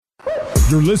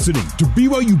You're listening to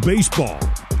BYU Baseball.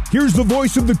 Here's the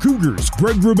voice of the Cougars,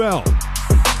 Greg Wrubell.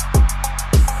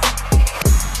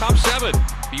 Top 7,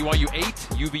 BYU 8,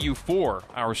 UVU 4.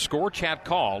 Our score, Chad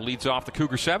Call leads off the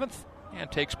Cougar 7th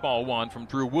and takes ball 1 from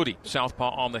Drew Woody.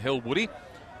 Southpaw on the hill, Woody.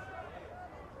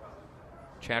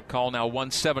 Chad Call now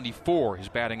 174, his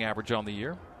batting average on the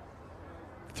year.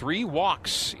 3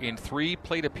 walks in 3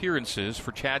 plate appearances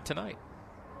for Chad tonight.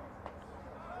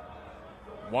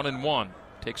 1-1.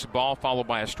 Takes a ball followed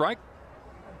by a strike.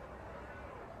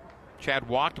 Chad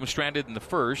walked and was stranded in the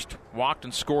first, walked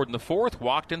and scored in the fourth,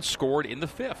 walked and scored in the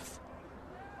fifth.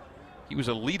 He was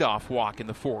a leadoff walk in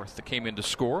the fourth that came in to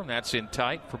score, and that's in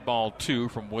tight for ball 2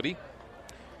 from Woody.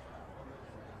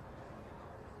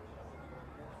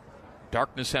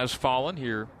 Darkness has fallen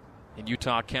here in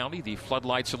Utah County. The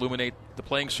floodlights illuminate the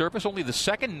playing surface. Only the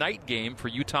second night game for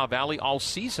Utah Valley all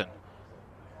season.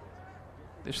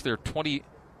 This is their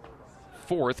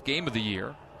 24th game of the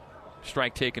year.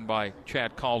 Strike taken by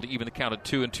Chad Call to even the count of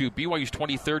 2-2. BYU's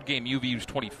 23rd game, UVU's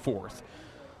 24th.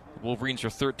 The Wolverines are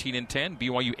 13-10,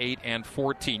 BYU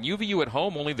 8-14. UVU at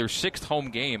home, only their 6th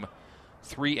home game,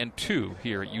 3-2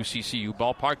 here at UCCU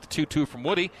Ballpark. The 2-2 from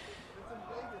Woody.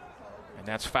 And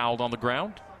that's fouled on the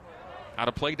ground. Out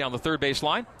of play down the third base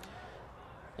line.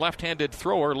 Left-handed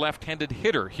thrower, left-handed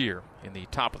hitter here in the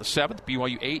top of the 7th.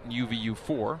 BYU 8 and UVU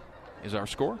 4 is our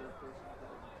score.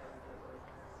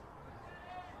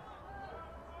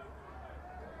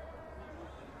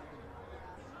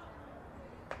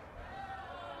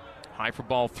 High for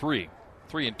ball 3.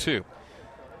 3-2.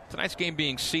 Tonight's game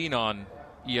being seen on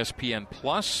ESPN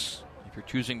Plus. If you're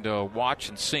choosing to watch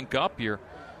and sync up, you're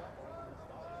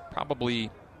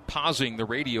probably pausing the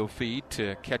radio feed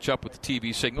to catch up with the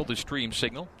TV signal, the stream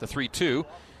signal, the 3-2.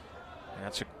 And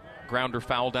that's a grounder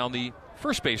foul down the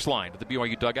first base line to the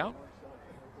BYU dugout.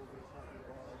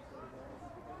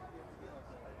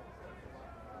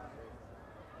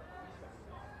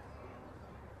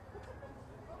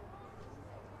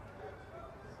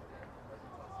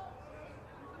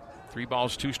 Three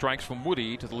balls, 2 strikes from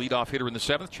Woody to the leadoff hitter in the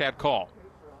 7th, Chad Call.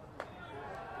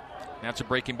 That's a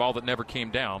breaking ball that never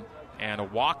came down. And a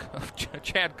walk of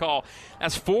Chad Call.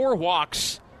 That's 4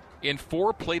 walks in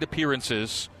 4 plate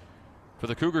appearances for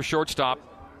the Cougar shortstop,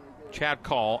 Chad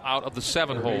Call, out of the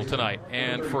 7-hole tonight.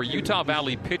 And for Utah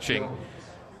Valley pitching,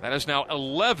 that is now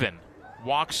 11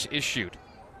 walks issued.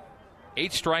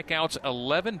 8 strikeouts,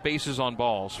 11 bases on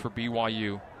balls for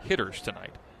BYU hitters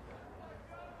tonight.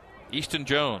 Easton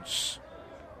Jones,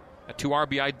 a 2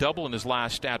 RBI double in his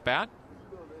last at-bat.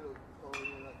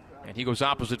 And he goes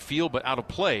opposite field, but out of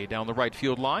play down the right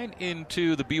field line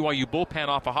into the BYU bullpen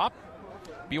off a hop.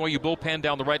 BYU bullpen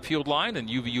down the right field line and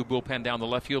UVU bullpen down the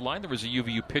left field line. There was a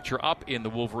UVU pitcher up in the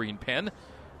Wolverine pen.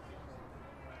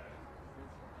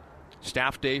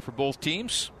 Staff day for both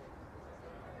teams.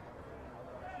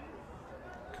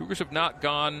 Cougars have not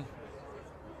gone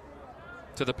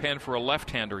to the pen for a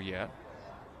left-hander yet.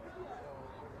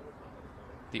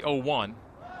 The 0-1.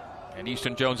 And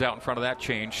Easton Jones out in front of that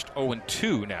changed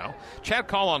 0-2 now. Chad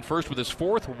Call on first with his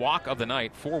 4th walk of the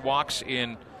night. 4 walks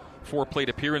in 4 plate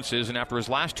appearances. And after his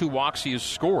last 2 walks, he has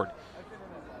scored.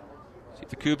 See if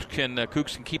the Cougs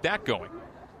can keep that going.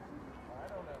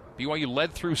 BYU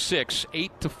led through 6,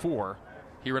 8-4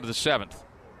 here into the 7th.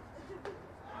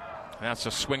 And that's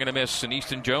a swing and a miss. And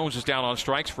Easton Jones is down on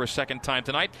strikes for a second time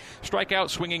tonight. Strikeout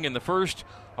swinging in the first.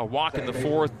 A walk in the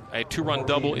 4th, a 2-run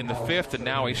double in the 5th, and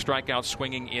now a strikeout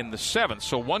swinging in the 7th.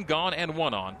 So 1 gone and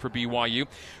 1 on for BYU.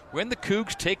 When the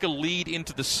Cougs take a lead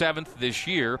into the 7th this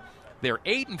year, they're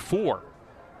 8-4.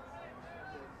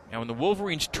 Now when the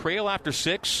Wolverines trail after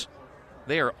 6,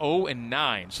 they are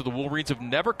 0-9. So the Wolverines have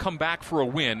never come back for a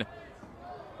win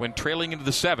when trailing into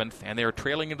the 7th, and they are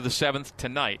trailing into the 7th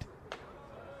tonight.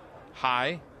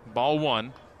 High, ball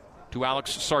 1 to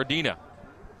Alex Sardina.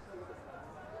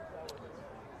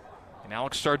 And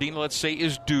Alex Sardina, let's say,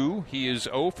 is due. He is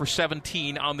 0 for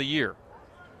 17 on the year.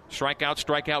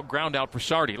 Strikeout, ground out for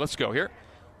Sardi. Let's go here.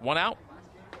 1 out,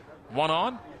 1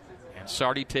 on, and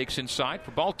Sardi takes inside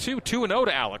for ball 2. 2-0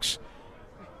 to Alex.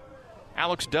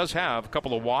 Alex does have a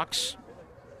couple of walks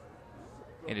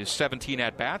in his 17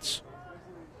 at-bats,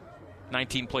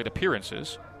 19 plate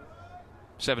appearances,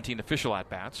 17 official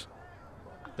at-bats.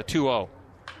 The 2-0,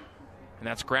 and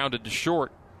that's grounded to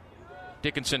short.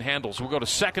 Dickinson handles. We'll go to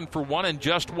second for 1 and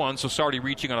just 1, so Sardi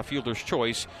reaching on a fielder's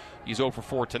choice. He's 0 for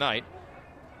 4 tonight.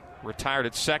 Retired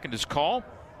at second is Call.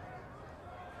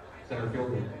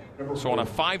 So on a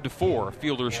 5-4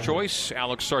 fielder's choice,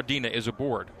 Alex Sardina is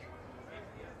aboard.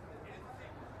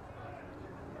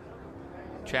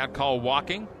 Chad Call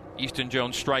walking. Easton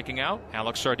Jones striking out.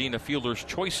 Alex Sardina, fielder's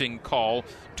choicing call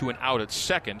to an out at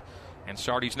second. And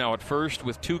Sardi's now at first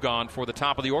with 2 gone for the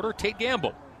top of the order. Tate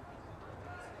Gamble.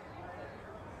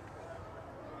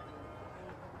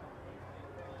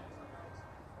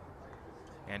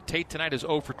 And Tate tonight is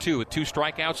 0 for 2 with 2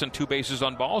 strikeouts and 2 bases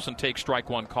on balls, and takes strike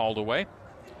 1 called away.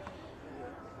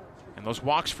 And those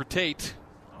walks for Tate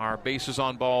are bases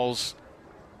on balls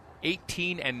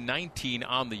 18 and 19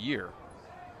 on the year.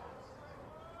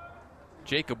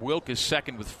 Jacob Wilk is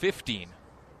second with 15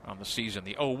 on the season.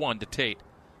 The 0-1 to Tate.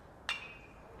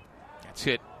 That's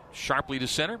hit sharply to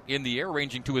center, in the air,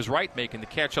 ranging to his right, making the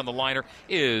catch on the liner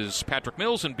is Patrick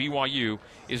Mills, and BYU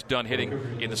is done hitting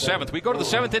in the 7th. We go to the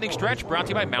 7th inning stretch, brought to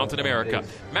you by Mountain America.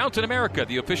 Mountain America,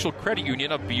 the official credit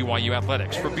union of BYU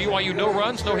Athletics. For BYU, no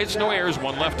runs, no hits, no errors,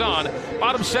 1 left on.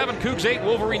 Bottom 7, Cougs 8,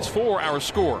 Wolverines 4, our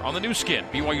score on the new skin,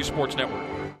 BYU Sports Network.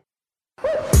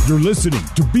 You're listening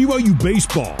to BYU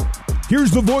Baseball.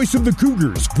 Here's the voice of the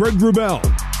Cougars, Greg Wrubell.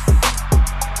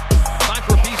 Time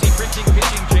for PC Printing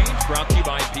pitching change, brought to you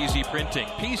by PC Printing.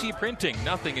 PC Printing,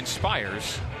 nothing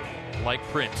inspires like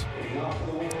print.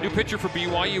 New pitcher for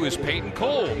BYU is Peyton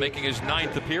Cole, making his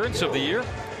 9th appearance of the year.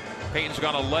 Peyton's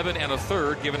gone 11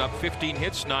 1/3, given up 15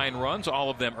 hits, 9 runs, all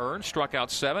of them earned, struck out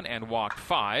 7 and walked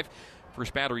 5.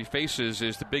 First batter he faces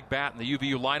is the big bat in the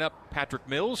UVU lineup, Patrick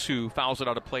Mills, who fouls it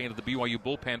out of play into the BYU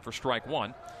bullpen for strike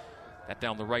 1. That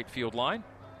down the right field line.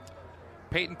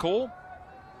 Peyton Cole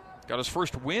got his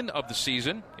first win of the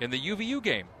season in the UVU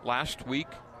game last week,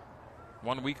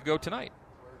 1 week ago tonight.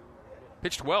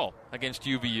 Pitched well against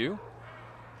UVU.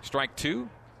 Strike 2,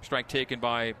 strike taken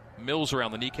by Mills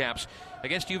around the kneecaps.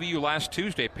 Against UVU last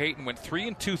Tuesday, Peyton went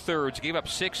 3 2/3, gave up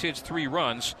 6 hits, 3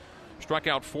 runs, struck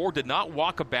out 4, did not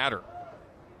walk a batter,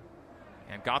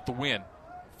 and got the win.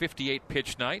 58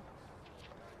 pitch night.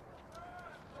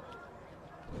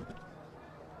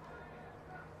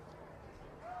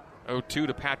 (0-2)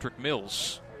 to Patrick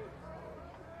Mills.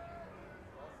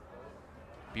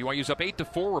 BYU's up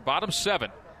 8-4. We're bottom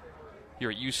 7 here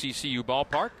at UCCU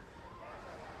Ballpark.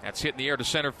 That's hit in the air to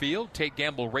center field. Tate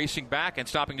Gamble racing back and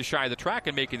stopping to shy of the track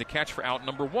and making the catch for out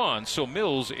number 1. So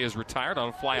Mills is retired on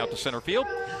a fly out to center field.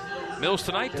 Mills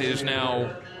tonight is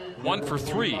now 1 for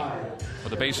 3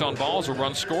 with a base on balls, a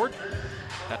run scored.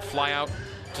 That fly out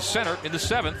to center in the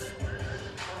 7th.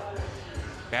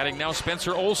 Batting now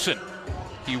Spencer Olson.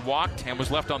 He walked and was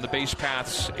left on the base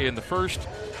paths in the 1st.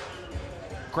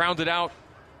 Grounded out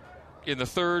in the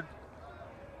 3rd.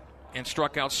 And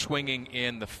struck out swinging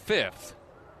in the 5th.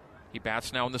 He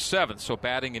bats now in the 7th. So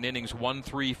batting in innings 1,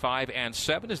 3, 5, and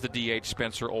 7 is the DH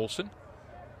Spencer Olson.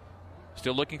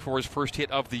 Still looking for his first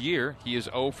hit of the year. He is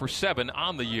 0 for 7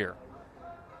 on the year.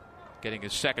 Getting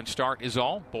his 2nd start is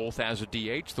all, both as a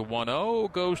DH. The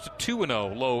 1-0 goes to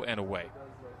 2-0, low and away.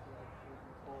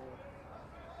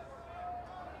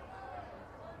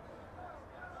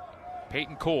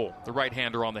 Peyton Cole, the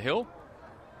right-hander on the hill.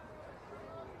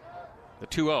 The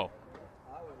 2-0.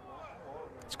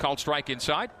 It's called strike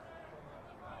inside.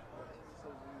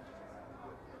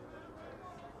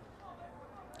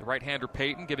 The right-hander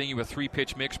Peyton giving you a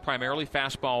 3-pitch mix, primarily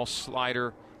fastball,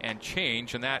 slider, and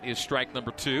change, and that is strike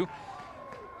number 2.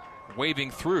 Waving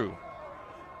through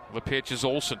the pitch is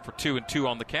Olson for 2-2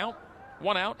 on the count.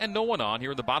 1 out and no one on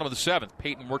here in the bottom of the 7th.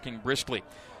 Peyton working briskly.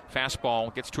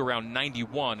 Fastball gets to around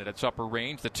 91 at its upper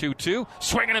range. The 2-2.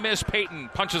 Swing and a miss. Peyton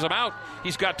punches him out.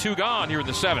 He's got 2 gone here in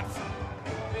the 7th.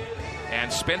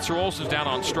 And Spencer Olson's down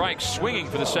on strikes, swinging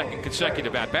for the 2nd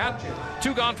consecutive at-bat.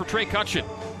 2 gone for Trey Cutchin.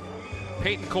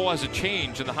 Peyton Cole has a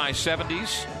change in the high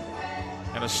 70s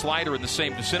and a slider in the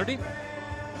same vicinity.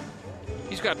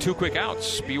 He's got 2 quick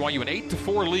outs. BYU an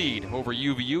 8-4 lead over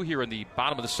UVU here in the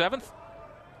bottom of the 7th.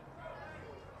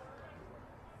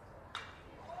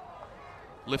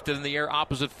 Lifted in the air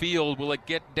opposite field. Will it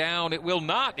get down? It will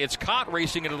not. It's caught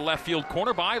racing into the left field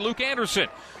corner by Luke Anderson.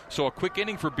 So a quick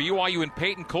inning for BYU and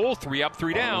Peyton Cole. 3 up,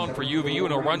 3 down for UVU.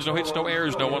 No runs, no hits, no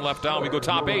errors, no one left on. We go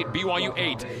top 8. BYU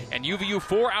 8 and UVU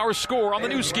 4. Our score on the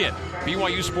new skin,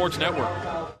 BYU Sports Network.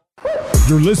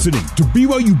 You're listening to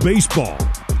BYU Baseball.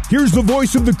 Here's the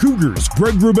voice of the Cougars,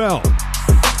 Greg Wrubell.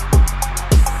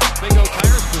 Big O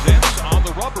Tires presents On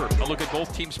the Rubber. A look at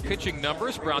both teams' pitching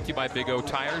numbers, brought to you by Big O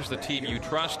Tires, the team you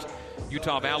trust.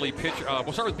 Utah Valley pitcher.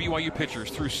 We'll start with BYU pitchers.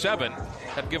 Through 7,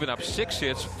 have given up 6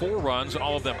 hits, 4 runs,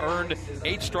 all of them earned,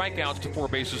 8 strikeouts to 4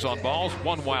 bases on balls,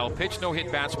 1 wild pitch, no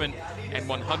hit batsman, and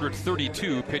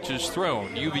 132 pitches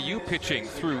thrown. UVU pitching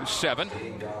through 7.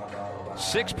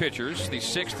 6 pitchers. The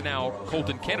 6th now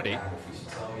Colton Kennedy,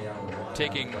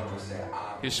 taking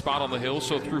his spot on the hill.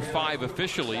 So through 5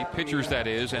 officially, pitchers that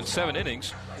is, and 7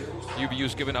 innings,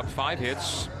 UVU's given up 5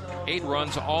 hits, 8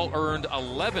 runs, all earned,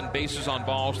 11 bases on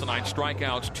balls tonight,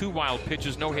 strikeouts, 2 wild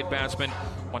pitches, no hit batsman,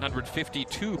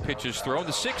 152 pitches thrown.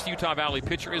 The 6th Utah Valley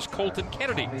pitcher is Colton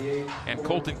Kennedy. And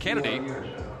Colton Kennedy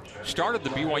started the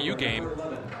BYU game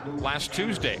last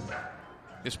Tuesday.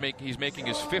 He's making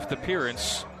his 5th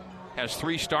appearance, has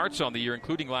 3 starts on the year,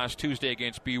 including last Tuesday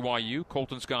against BYU.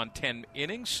 Colton's gone 10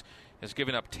 innings, has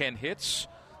given up 10 hits,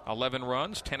 11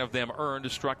 runs, 10 of them earned,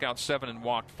 has struck out 7 and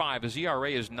walked 5. His ERA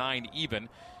is 9 even,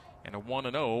 and a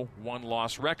 1-0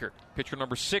 one-loss record. Pitcher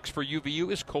number 6 for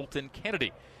UVU is Colton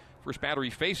Kennedy. First batter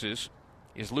he faces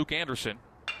is Luke Anderson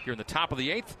here in the top of the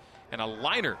 8th, and a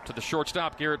liner to the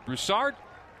shortstop, Garrett Broussard.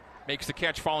 Makes the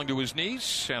catch falling to his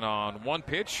knees, and on 1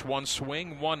 pitch, 1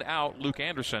 swing, 1 out, Luke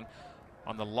Anderson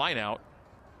on the line out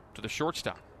to the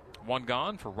shortstop. 1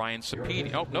 gone for Ryan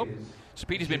Sapedi. Oh, nope.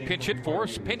 Sapedi's been pinch hit for.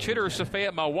 Pinch hitter Safaya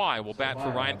Mawai will bat for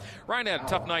Ryan. Ryan had a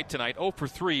tough night tonight, 0 for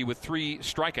 3 with 3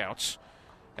 strikeouts.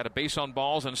 Got a base on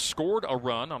balls and scored a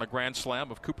run on a grand slam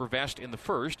of Cooper Vest in the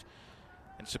 1st.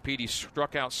 And Sapedi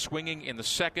struck out swinging in the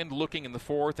 2nd, looking in the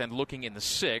 4th, and looking in the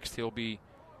 6th. He'll be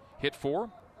hit for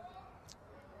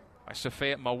by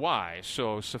Safaya Mawai.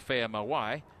 So Safaya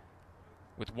Mawai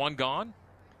with 1 gone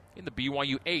in the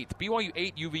BYU 8th. BYU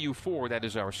 8, UVU 4, that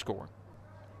is our score.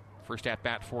 First at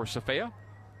bat for Safaya.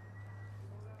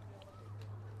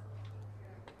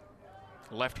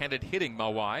 Left-handed hitting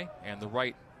Mawai, and the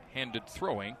right-handed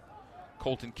throwing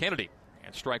Colton Kennedy.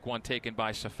 And strike 1 taken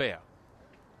by Safaya.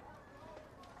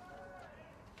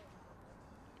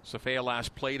 Safaya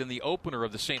last played in the opener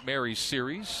of the St. Mary's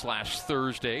series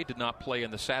 /Thursday. Did not play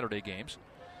in the Saturday games.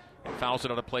 And fouls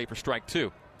it out of play for strike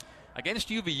 2. Against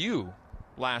UVU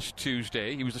last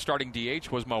Tuesday, he was the starting DH,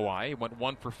 was Mawai. He went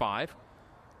 1 for 5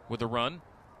 with a run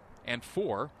and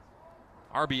 4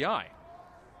 RBI.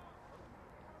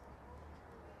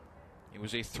 It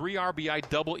was a 3 RBI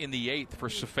double in the 8th for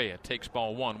Safaya. Takes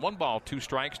ball 1. 1 ball, 2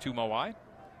 strikes to Mawai.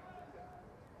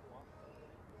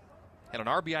 And an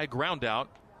RBI ground out,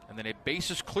 and then a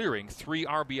bases clearing 3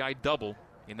 RBI double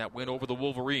in that win over the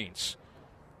Wolverines.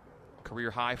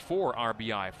 Career high 4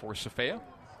 RBI for Safaya.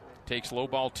 Takes low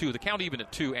ball 2. The count even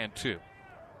at 2-2.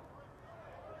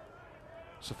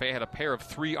 Safaya had a pair of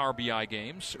 3 RBI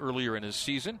games earlier in his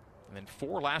season, and then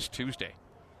 4 last Tuesday.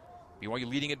 BYU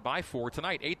leading it by 4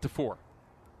 tonight, 8-4.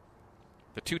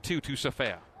 The 2-2 to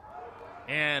Safaya.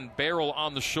 And barrel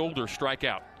on the shoulder,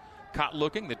 strikeout. Caught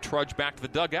looking, they trudge back to the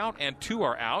dugout, and 2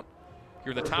 are out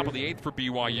here in the top of the 8th for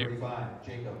BYU.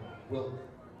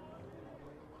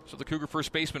 So the Cougar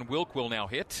first baseman Wilk will now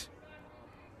hit.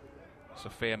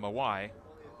 Safaya Mawai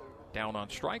down on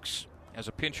strikes as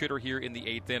a pinch hitter here in the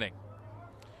 8th inning.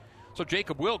 So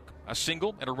Jacob Wilk, a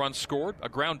single and a run scored, a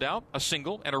ground out, a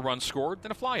single and a run scored,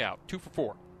 then a fly out, 2 for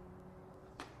 4.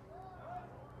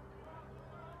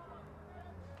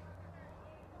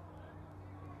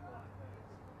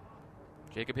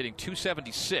 Jacob hitting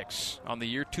 .276 on the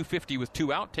year, .250 with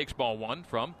 2 out, takes ball 1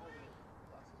 from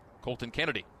Colton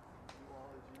Kennedy.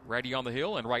 Righty on the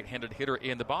hill and right-handed hitter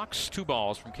in the box. 2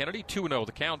 balls from Kennedy, 2-0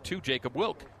 the count to Jacob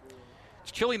Wilk.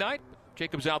 It's a chilly night.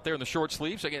 Jacob's out there in the short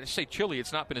sleeves. Again, I say chilly,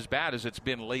 it's not been as bad as it's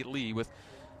been lately with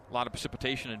a lot of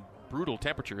precipitation and brutal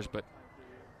temperatures, but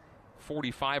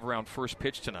 45 around first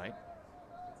pitch tonight.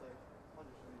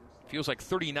 Feels like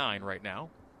 39 right now,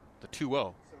 the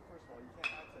 2-0.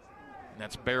 And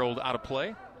that's barreled out of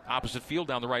play. Opposite field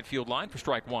down the right field line for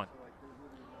strike 1.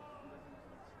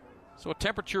 So a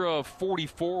temperature of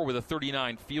 44 with a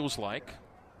 39 feels like.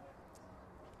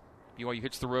 BYU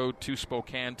hits the road to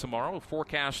Spokane tomorrow.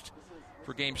 Forecast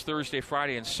for games Thursday,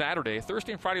 Friday, and Saturday.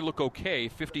 Thursday and Friday look okay,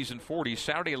 50s and 40s.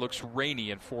 Saturday looks rainy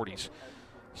and 40s.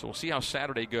 So we'll see how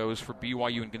Saturday goes for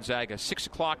BYU and Gonzaga. 6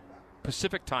 o'clock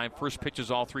Pacific time, first pitches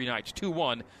all 3 nights.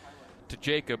 2-1 to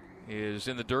Jacob is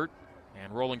in the dirt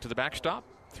and rolling to the backstop.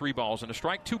 3 balls and a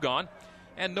strike, 2 gone.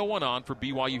 And no one on for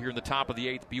BYU here in the top of the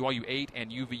 8th. BYU 8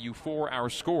 and UVU 4, our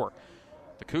score.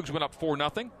 The Cougs went up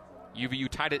 4-0. UVU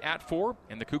tied it at 4,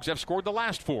 and the Cougs have scored the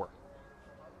last 4.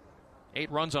 8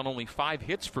 runs on only 5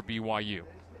 hits for BYU.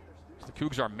 So the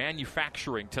Cougs are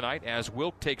manufacturing tonight as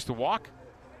Wilk takes the walk.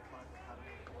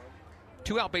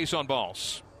 2 out base on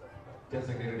balls.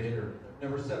 Designated hitter,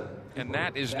 number 7. And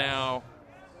that is now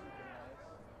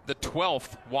the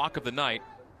 12th walk of the night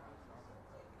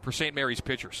for St. Mary's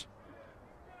pitchers.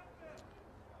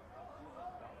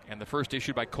 And the first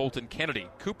issued by Colton Kennedy.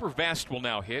 Cooper Vest will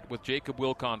now hit with Jacob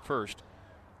Wilk on first.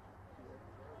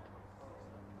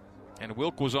 And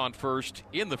Wilk was on first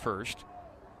in the first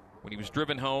when he was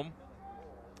driven home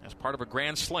as part of a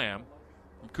grand slam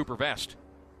from Cooper Vest.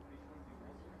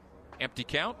 Empty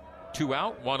count, 2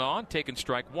 out, 1 on, taken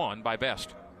strike 1 by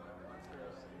Vest.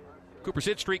 Cooper's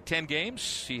hit streak, 10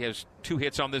 games. He has 2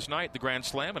 hits on this night, the grand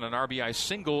slam, and an RBI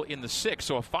single in the 6th.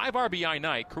 So a 5 RBI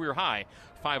night, career high,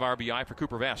 5 RBI for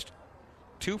Cooper Vest.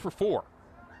 2 for 4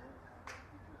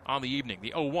 on the evening.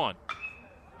 The 0-1.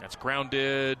 That's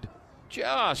grounded,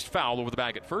 just foul over the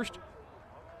bag at first.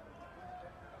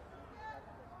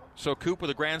 So Coop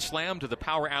with a grand slam to the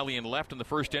power alley in left in the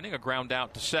first inning, a ground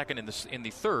out to second in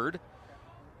the third,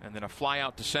 and then a fly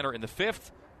out to center in the 5th,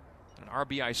 an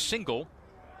RBI single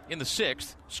in the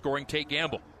 6th, scoring Tate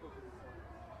Gamble.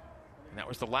 And that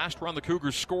was the last run the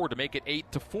Cougars scored to make it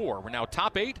 8-4. We're now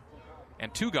top 8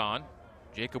 and 2 gone.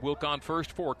 Jacob Wilk on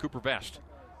first for Cooper Vest.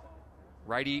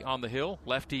 Righty on the hill,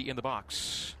 lefty in the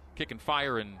box. Kick and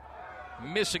fire and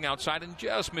missing outside and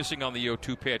just missing on the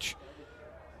 0-2 pitch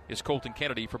is Colton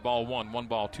Kennedy for ball 1. 1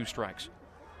 ball, 2 strikes.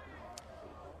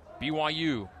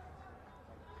 BYU,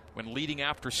 when leading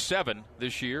after 7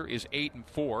 this year, is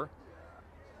 8-4.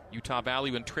 Utah Valley,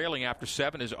 when trailing after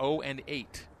 7, is 0-8.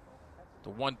 The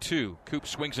 1-2. Coop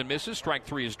swings and misses. Strike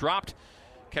 3 is dropped.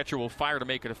 Catcher will fire to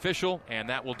make it official, and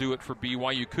that will do it for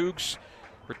BYU Cougs.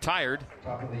 Retired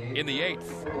in the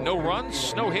 8th. No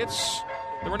runs, no hits.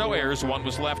 There were no errors. 1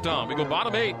 was left on. We go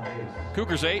bottom 8.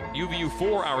 Cougars 8, UVU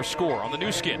 4, our score on the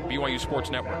new skin, BYU Sports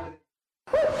Network.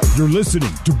 You're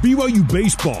listening to BYU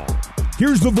Baseball.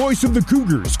 Here's the voice of the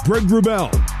Cougars, Greg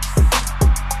Wrubell.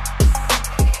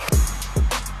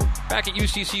 Back at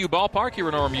UCCU Ballpark here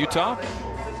in Orem, Utah.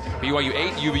 BYU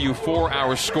 8, UVU 4,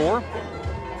 our score.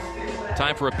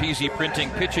 Time for a PZ Printing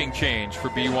pitching change for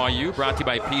BYU. Brought to you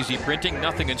by PZ Printing.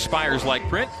 Nothing inspires like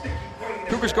print.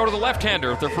 Cougars go to the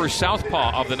left-hander with their first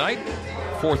southpaw of the night.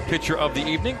 4th pitcher of the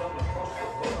evening,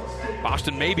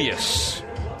 Boston Mabius.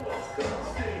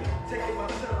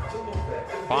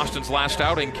 Boston's last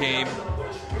outing came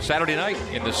Saturday night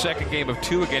in the 2nd game of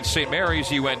 2 against St. Mary's.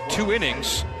 He went 2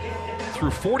 innings,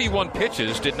 threw 41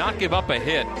 pitches, did not give up a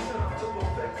hit,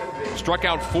 struck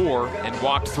out 4 and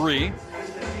walked 3.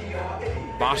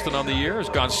 Boston on the year has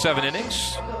gone 7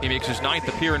 innings. He makes his 9th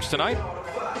appearance tonight.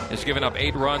 Has given up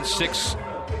 8 runs,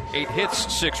 8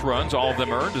 hits, 6 runs, all of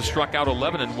them earned. Has struck out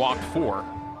 11 and walked 4.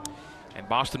 And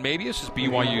Boston Mabius is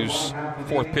BYU's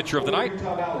 4th pitcher of the night.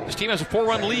 His team has a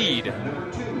 4-run lead.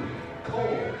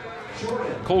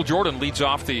 Cole Jordan leads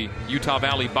off the Utah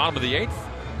Valley bottom of the 8th.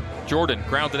 Jordan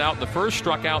grounded out in the 1st,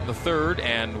 struck out in the 3rd,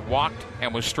 and walked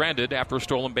and was stranded after a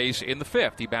stolen base in the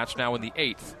 5th. He bats now in the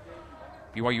 8th.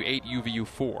 BYU 8, UVU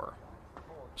 4.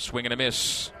 Swing and a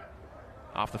miss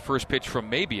off the first pitch from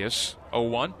Mabius,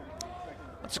 0-1.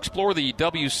 Let's explore the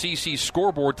WCC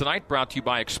scoreboard tonight, brought to you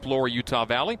by Explore Utah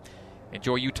Valley.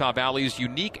 Enjoy Utah Valley's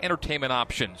unique entertainment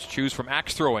options. Choose from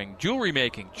axe throwing, jewelry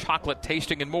making, chocolate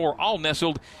tasting, and more, all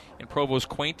nestled in Provo's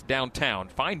quaint downtown.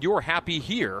 Find your happy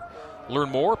here. Learn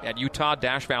more at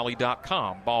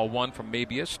utah-valley.com. Ball 1 from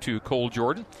Mabius to Cole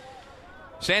Jordan.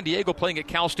 San Diego playing at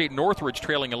Cal State Northridge,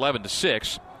 trailing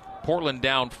 11-6. Portland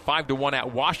down 5-1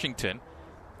 at Washington.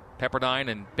 Pepperdine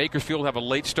and Bakersfield have a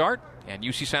late start, and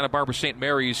UC Santa Barbara St.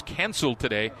 Mary's canceled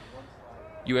today.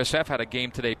 USF had a game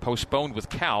today postponed with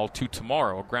Cal to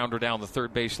tomorrow. A grounder down the 3rd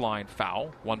baseline,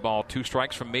 foul. 1 ball, 2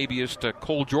 strikes from Mabius to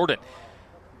Cole Jordan.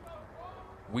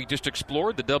 We just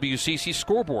explored the WCC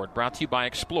scoreboard, brought to you by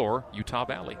Explore Utah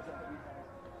Valley.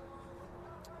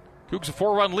 Cougs a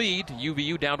 4-run lead.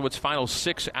 UVU down to its final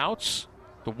 6 outs.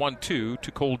 The 1-2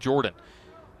 to Cole Jordan.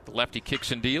 The lefty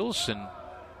kicks and deals and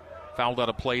fouled out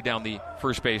a play down the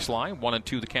first base line.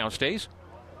 1-2 the count stays.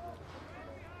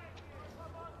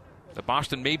 The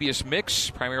Boston Mabius mix,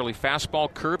 primarily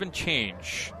fastball, curve, and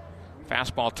change.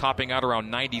 Fastball topping out around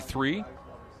 93.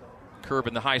 Curve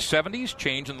in the high 70s,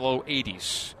 change in the low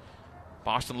 80s.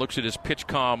 Boston looks at his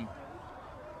PitchCom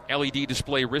LED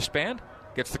display wristband,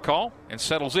 gets the call, and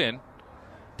settles in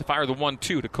to fire the 1-2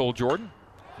 to Cole Jordan.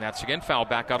 And that's again fouled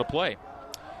back out of play.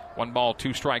 1 ball,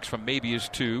 2 strikes from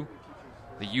Mabius to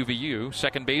the UVU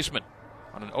second baseman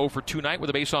on an 0-for-2 night with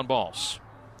a base on balls.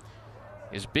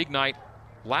 His big night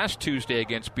last Tuesday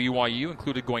against BYU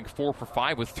included going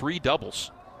 4-for-5 with 3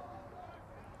 doubles.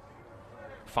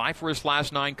 5 for his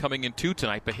last 9 coming in 2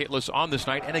 tonight, but hitless on this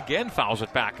night, and again fouls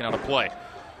it back and out of play.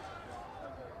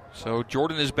 So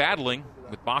Jordan is battling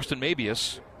with Boston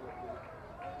Mabius.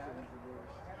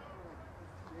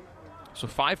 So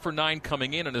 5 for 9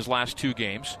 coming in his last 2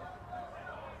 games.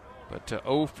 But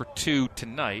 0-for-2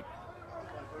 tonight.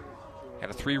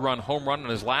 Had a 3-run home run in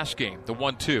his last game, the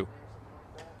 1-2.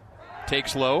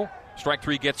 Takes low. Strike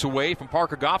 3 gets away from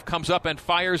Parker Goff. Comes up and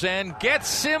fires and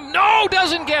gets him. No,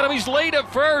 doesn't get him. He's late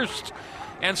at first.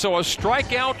 And so a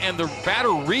strikeout, and the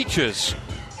batter reaches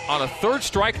on a 3rd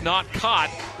strike not caught.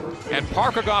 And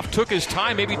Parker Goff took his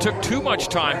time, maybe took too much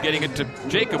time getting it to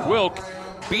Jacob Wilk.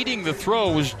 beating the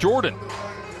throw was Jordan.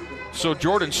 So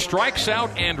Jordan strikes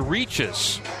out and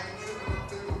reaches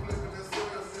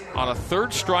on a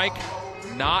third strike,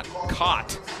 not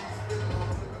caught.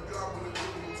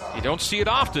 You don't see it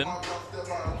often,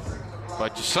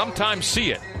 but you sometimes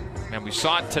see it, and we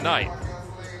saw it tonight.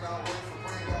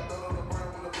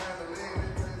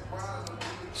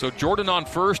 So Jordan on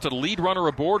first, a lead runner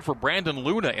aboard for Brandon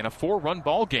Luna in a 4-run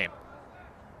ball game.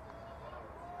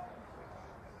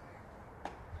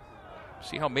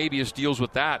 See how Mabius deals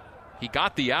with that. He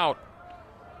got the out,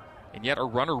 and yet a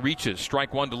runner reaches.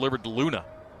 Strike one delivered to Luna.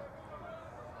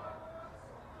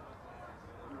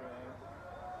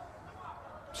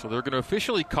 So they're going to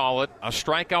officially call it a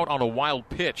strikeout on a wild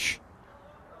pitch.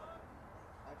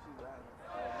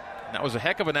 And that was a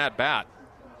heck of an at-bat.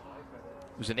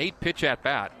 It was an 8-pitch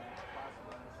at-bat.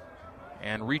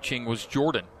 And reaching was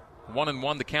Jordan.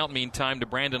 1-1 the count meantime to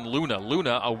Brandon Luna.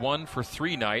 Luna, a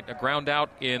 1-for-3 night, a ground out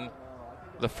in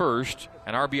the first,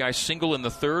 an RBI single in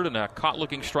the third, and a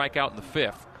caught-looking strikeout in the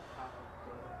fifth.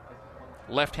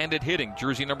 Left-handed hitting,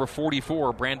 jersey number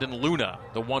 44, Brandon Luna.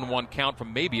 The 1-1 count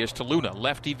from Mabius to Luna.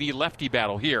 Lefty v. lefty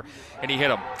battle here, and he hit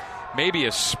him.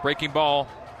 Mabius, breaking ball,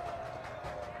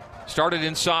 started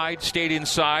inside, stayed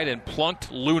inside, and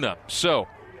plunked Luna. So,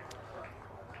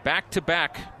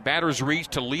 back-to-back batters reach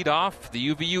to lead off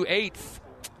the UVU 8th.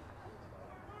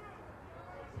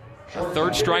 A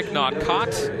third strike not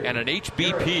caught, and an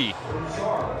HBP.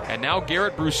 And now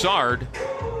Garrett Broussard,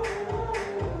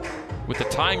 with the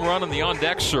tying run in the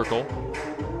on-deck circle,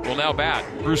 will now bat.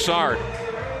 Broussard,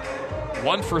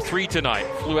 1-for-3 tonight.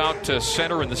 Flew out to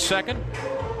center in the second,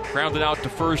 grounded out to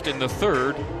first in the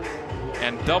third,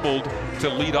 and doubled to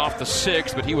lead off the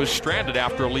sixth, but he was stranded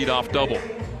after a leadoff double.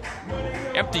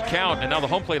 Empty count, and now the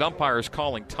home plate umpire is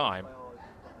calling time.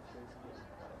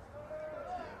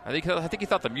 I think he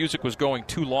thought the music was going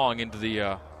too long into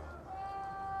the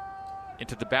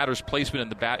batter's placement in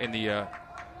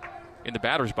the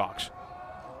batter's box.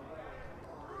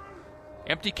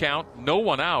 Empty count, no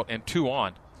one out, and 2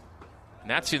 on. And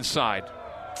that's inside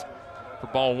for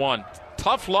ball one.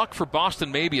 Tough luck for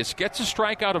Boston Mabius. Gets a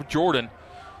strike out of Jordan,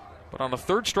 but on a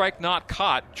third strike not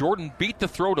caught, Jordan beat the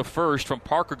throw to first from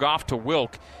Parker Goff to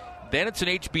Wilk. Then it's an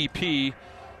HBP,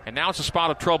 and now it's a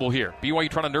spot of trouble here. BYU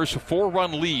trying to nurse a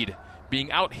 4-run lead,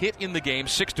 being out-hit in the game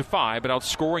 6-5, but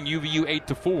outscoring UVU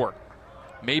 8-4.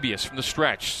 Mabius from the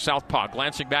stretch, southpaw,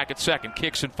 glancing back at second,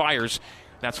 kicks and fires.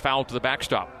 That's fouled to the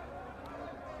backstop.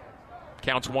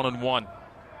 Counts 1-1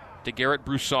 to Garrett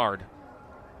Broussard.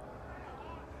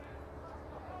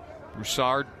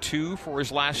 Broussard 2 for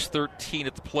his last 13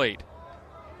 at the plate.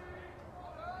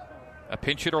 A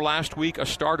pinch hitter last week, a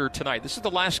starter tonight. This is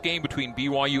the last game between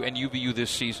BYU and UVU this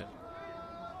season.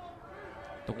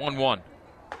 The 1-1.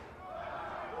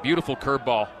 Beautiful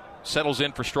curveball. Settles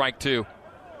in for strike two.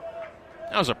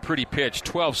 That was a pretty pitch.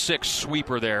 12-6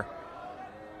 sweeper there.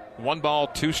 1 ball,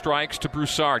 2 strikes to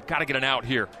Broussard. Got to get an out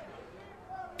here.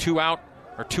 2 out,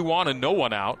 or 2 on and no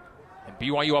one out. And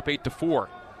BYU up 8-4.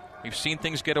 We've seen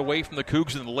things get away from the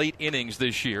Cougs in the late innings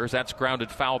this year, as that's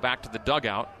grounded foul back to the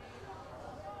dugout.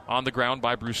 On the ground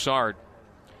by Broussard.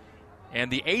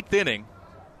 And the 8th inning,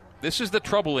 this is the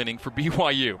trouble inning for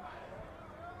BYU.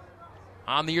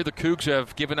 On the year, the Cougs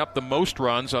have given up the most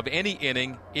runs of any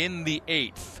inning in the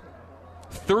 8th.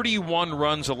 31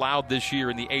 runs allowed this year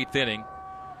in the 8th inning,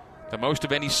 the most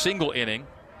of any single inning.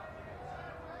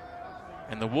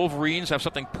 And the Wolverines have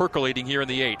something percolating here in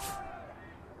the 8th.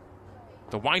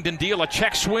 The wind and deal, a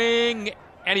check swing,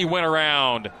 and he went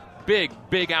around.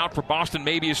 Big out for Boston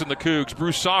Mabius and the Cougs.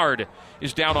 Broussard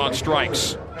is down on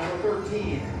strikes.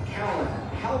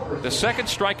 The second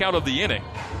strikeout of the inning.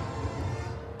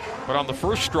 But on the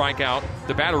first strikeout,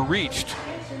 the batter reached.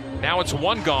 Now it's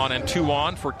 1 gone and 2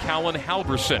 on for Callan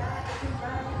Halverson.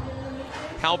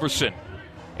 Halverson,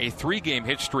 a 3-game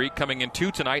hit streak coming in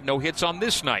 2 tonight. No hits on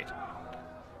this night.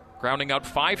 Grounding out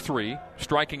 5-3,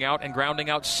 striking out and grounding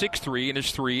out 6-3 in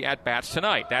his 3 at-bats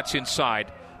tonight. That's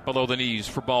inside, below the knees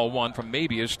for ball 1 from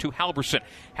Mabius to Halverson.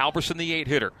 Halverson, the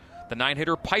 8-hitter. The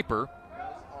 9-hitter, Piper,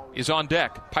 is on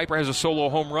deck. Piper has a solo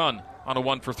home run on a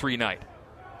 1-for-3 night.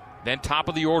 Then top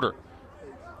of the order.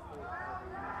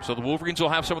 So the Wolverines will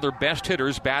have some of their best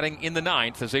hitters batting in the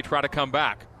 9th as they try to come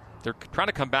back. They're trying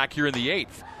to come back here in the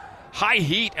 8th. High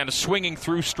heat and swinging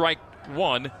through strike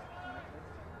 1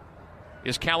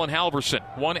 is Callan Halverson.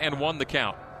 1-1 the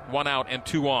count. 1 out and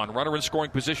 2 on. Runner in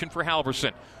scoring position for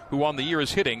Halverson, who on the year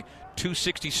is hitting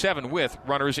 .267 with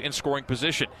runners in scoring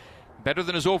position. Better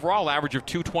than his overall average of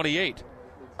 .228.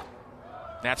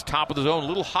 That's top of the zone, a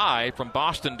little high from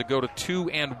Boston to go to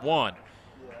 2-1.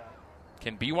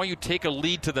 Can BYU take a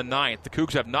lead to the 9th? The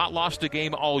Cougs have not lost a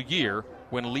game all year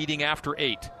when leading after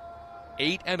 8.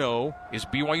 8-0 is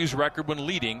BYU's record when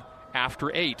leading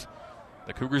after 8.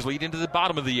 The Cougars lead into the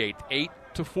bottom of the 8th,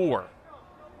 8-4.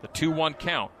 The 2-1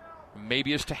 count.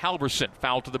 Maybe it's to Halverson.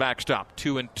 Foul to the backstop.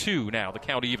 2-2 now. The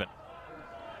count even.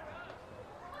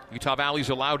 Utah Valley's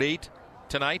allowed 8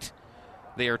 tonight.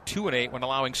 They are 2-8 when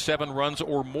allowing 7 runs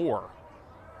or more.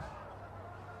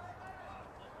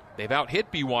 They've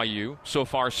out-hit BYU so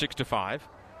far 6-5.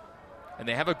 And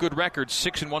they have a good record,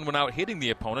 6-1 when out-hitting the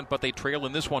opponent, but they trail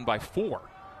in this one by 4.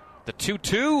 The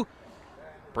 2-2,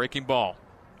 breaking ball.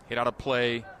 Hit out of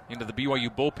play into the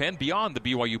BYU bullpen, beyond the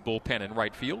BYU bullpen in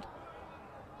right field.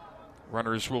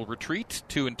 Runners will retreat.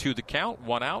 2-2 the count,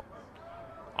 1 out.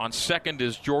 On second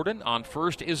is Jordan. On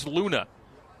first is Luna.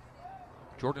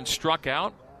 Jordan struck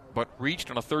out, but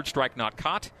reached on a third strike not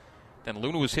caught. Then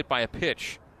Luna was hit by a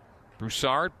pitch.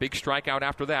 Broussard, big strikeout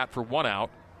after that for 1 out.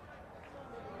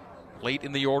 Late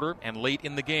in the order and late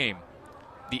in the game.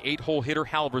 The 8-hole hitter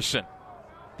Halverson.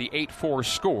 The 8-4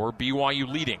 score, BYU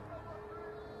leading.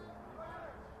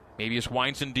 Maybe it's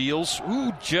winds and deals.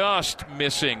 Ooh, just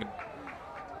missing.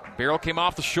 Barrel came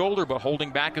off the shoulder, but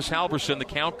holding back is Halverson. The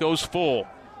count goes full.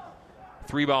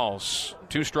 3 balls,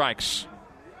 2 strikes.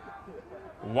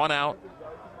 1 out.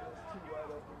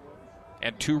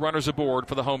 And 2 runners aboard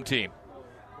for the home team.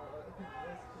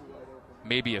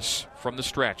 Mabius from the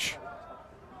stretch.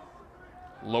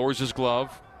 Lowers his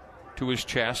glove to his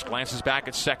chest, glances back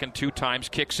at second 2 times,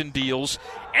 kicks and deals,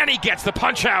 and he gets the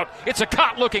punch out. It's a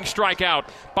caught-looking strikeout.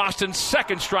 Boston's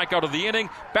second strikeout of the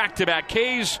inning. Back-to-back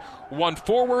Ks, 1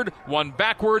 forward, 1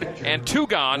 backward, and 2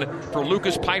 gone for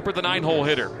Lucas Piper, the 9-hole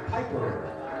hitter.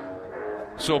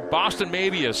 So Boston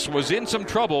Mabius was in some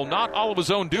trouble, not all of his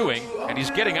own doing, and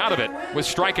he's getting out of it with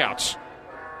strikeouts.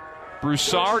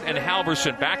 Broussard and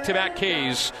Halverson, back-to-back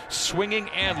Ks, swinging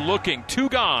and looking. 2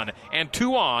 gone and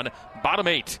 2 on, bottom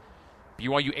 8.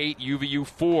 BYU 8, UVU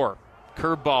 4.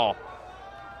 Curveball.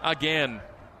 Again,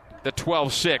 the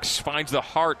 12-6 finds the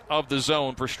heart of the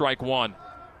zone for strike 1.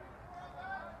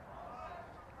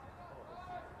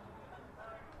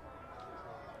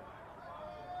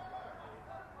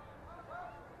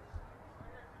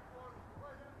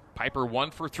 Piper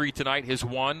 1 for 3 tonight. His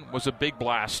 1 was a big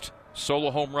blast.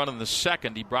 Solo home run in the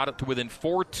second. He brought it to within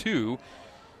 4-2.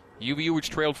 UVU, which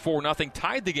trailed 4-0,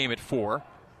 tied the game at 4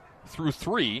 through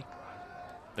 3.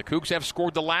 The Cougs have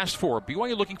scored the last 4.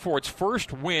 BYU looking for its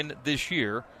first win this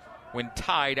year when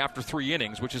tied after 3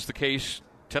 innings, which is the case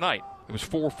tonight. It was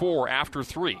 4-4 after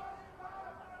 3.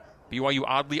 BYU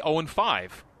oddly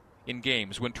 0-5 in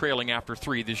games when trailing after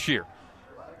 3 this year.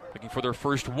 Looking for their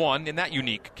first 1 in that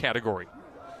unique category.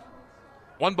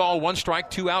 1 ball, 1 strike,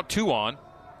 2 out, 2 on.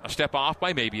 A step off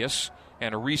by Mabius,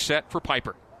 and a reset for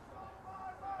Piper.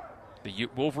 The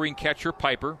Wolverine catcher,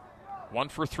 Piper, 1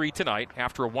 for 3 tonight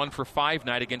after a 1 for 5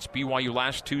 night against BYU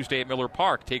last Tuesday at Miller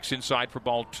Park. Takes inside for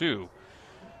ball 2.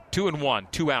 2-1,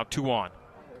 2 out, 2 on.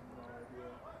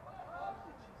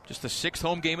 Just the 6th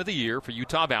home game of the year for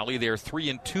Utah Valley. They are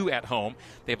 3-2 at home.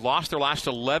 They've lost their last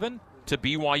 11 to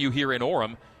BYU here in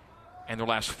Orem, and their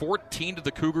last 14 to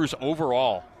the Cougars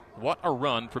overall. What a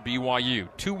run for BYU.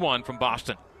 2-1 from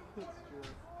Boston.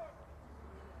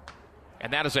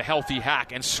 And that is a healthy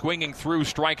hack. And swinging through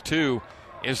strike 2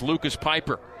 is Lucas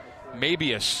Piper.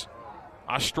 Mabius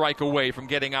a strike away from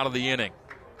getting out of the inning.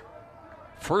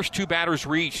 First 2 batters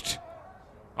reached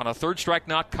on a third strike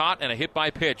not caught and a hit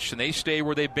by pitch. And they stay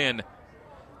where they've been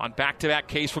on back-to-back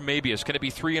Ks from Mabius. Can it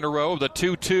be 3 in a row? The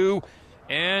 2-2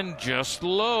 and just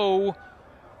low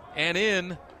and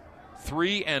in.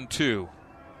 3-2.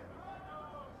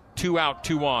 2 out,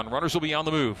 2 on. Runners will be on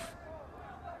the move.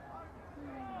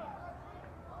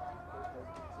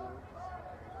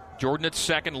 Jordan at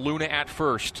second, Luna at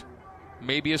first.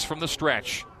 Mabius from the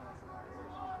stretch.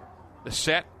 The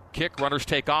set, kick, runners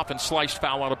take off, and sliced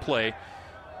foul out of play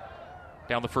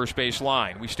down the first base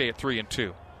line. We stay at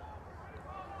 3-2.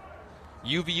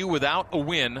 UVU without a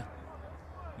win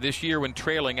this year when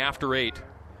trailing after 8.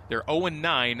 They're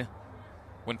 0-9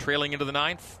 when trailing into the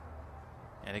 9th.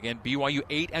 And again, BYU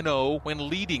 8-0 when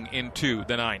leading into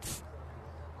the 9th.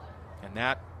 And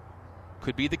that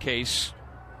could be the case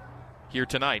here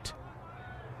tonight.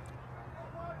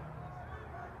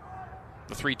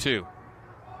 The 3-2.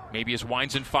 Maybe as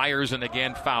winds and fires and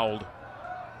again fouled.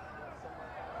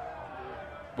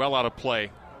 Well out of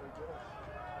play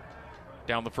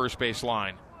down the first base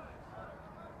line.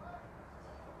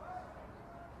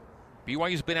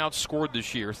 BYU's been outscored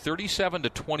this year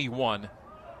 37-21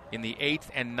 in the 8th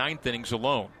and 9th innings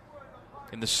alone.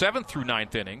 In the 7th through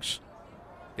 9th innings,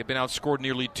 They've been outscored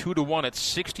nearly 2-1 at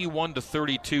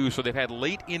 61-32, so they've had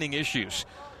late inning issues.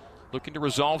 Looking to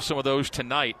resolve some of those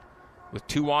tonight with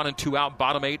 2 on and 2 out,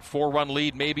 bottom 8, 4-run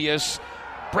lead. Mabius,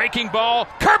 breaking ball,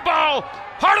 curveball,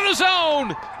 heart of the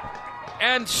zone,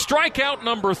 and strikeout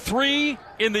number 3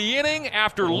 in the inning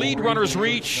after lead runners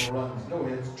reach.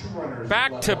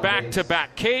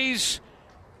 Back-to-back-to-back Ks.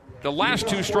 The last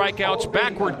 2 strikeouts,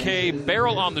 backward K,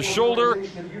 barrel on the shoulder,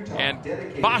 and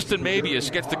Boston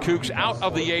Mabius gets the Cougs out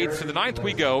of the 8th. To the 9th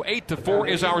we go. 8-4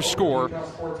 is our score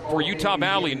for Utah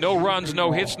Valley. No runs,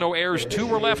 no hits, no errors. 2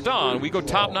 were left on. We go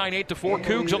top 9, 8-4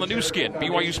 Cougs on the new skin,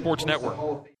 BYU Sports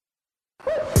Network.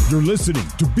 You're listening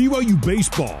to BYU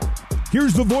Baseball.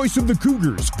 Here's the voice of the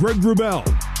Cougars, Greg Wrubell.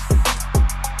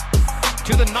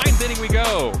 To the 9th inning we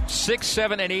go. 6,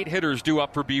 7, and 8 hitters due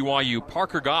up for BYU.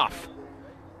 Parker Goff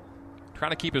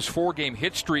trying to keep his 4-game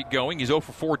hit streak going. He's 0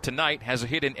 for 4 tonight. Has a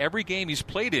hit in every game he's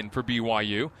played in for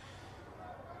BYU.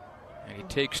 And he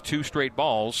takes 2 straight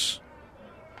balls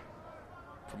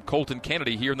from Colton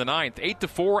Kennedy here in the 9th.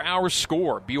 8-4 our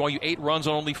score. BYU 8 runs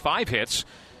on only 5 hits.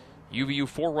 UVU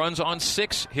 4 runs on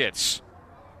 6 hits.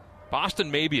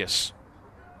 Boston Mabius,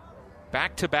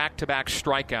 back-to-back-to-back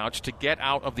strikeouts to get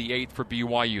out of the 8th for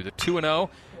BYU. The 2-0,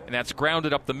 and that's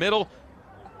grounded up the middle.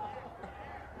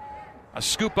 A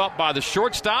scoop up by the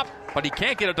shortstop, but he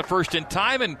can't get it to first in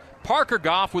time, and Parker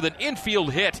Goff with an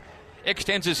infield hit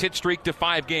extends his hit streak to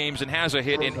 5 games and has a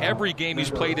hit in every game he's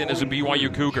played in as a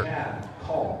BYU Cougar.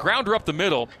 Grounder up the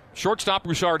middle, shortstop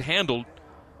Broussard handled,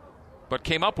 but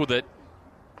came up with it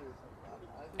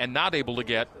and not able to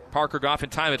get Parker Goff in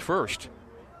time at first.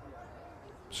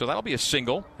 So that'll be a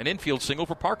single, an infield single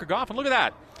for Parker Goff. And look at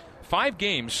that. 5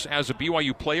 games as a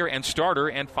BYU player and starter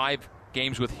and 5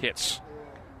 games with hits.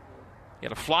 He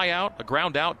had a fly out, a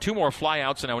ground out, 2 more fly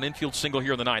outs, and now an infield single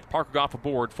here in the 9th. Parker Goff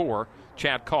aboard for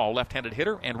Chad Call, left-handed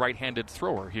hitter and right-handed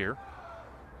thrower here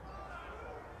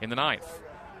in the 9th.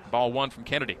 Ball 1 from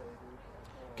Kennedy.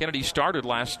 Kennedy started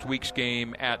last week's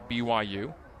game at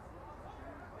BYU.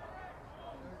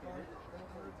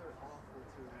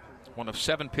 One of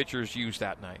 7 pitchers used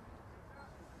that night.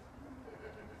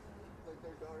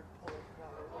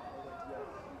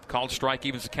 Called strike,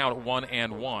 evens the count at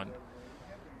 1-1.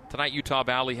 Tonight, Utah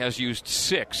Valley has used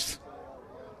 6,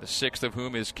 the 6th of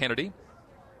whom is Kennedy.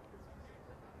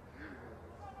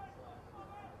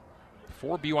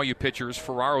 4 BYU pitchers,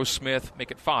 Ferraro, Smith,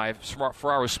 make it 5.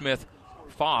 Ferraro, Smith,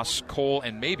 Foss, Cole,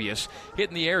 and Mabius hit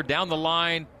in the air down the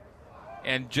line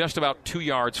and just about 2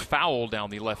 yards foul down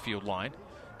the left field line.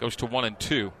 Goes to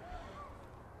 1-2.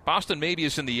 Boston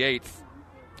Mabius in the 8th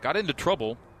got into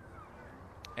trouble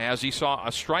as he saw a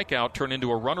strikeout turn into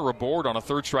a runner aboard on a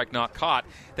 3rd strike not caught.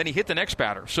 Then he hit the next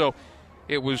batter. So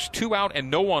it was 2 out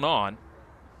and no one on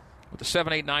with the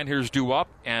 7, 8, 9 hitters due up,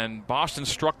 and Boston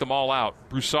struck them all out.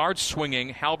 Broussard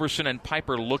swinging, Halverson and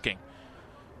Piper looking.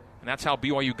 And that's how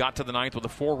BYU got to the 9th with a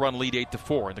 4-run lead,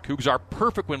 8-4. And the Cougs are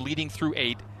perfect when leading through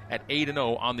 8 at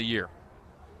 8-0 on the year.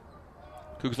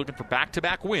 Cougs looking for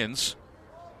back-to-back wins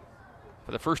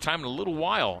for the first time in a little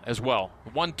while as well.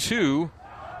 1-2,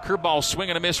 curveball swing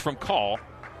and a miss from Call,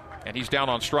 and he's down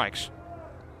on strikes.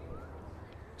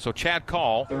 So Chad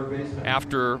Call,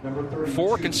 after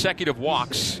 4 consecutive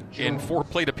walks in 4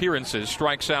 plate appearances,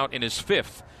 strikes out in his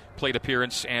 5th plate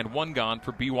appearance and 1 gone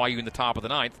for BYU in the top of the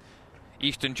 9th.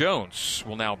 Easton Jones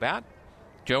will now bat.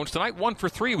 Jones tonight 1 for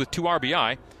 3 with 2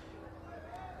 RBI.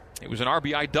 It was an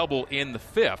RBI double in the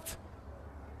 5th.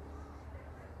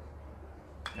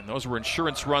 And those were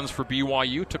insurance runs for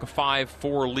BYU. Took a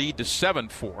 5-4 lead to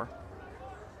 7-4.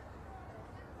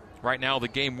 Right now, the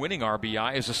game-winning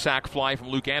RBI is a sac fly from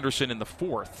Luke Anderson in the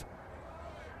 4th.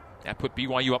 That put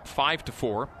BYU up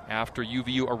 5-4 after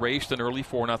UVU erased an early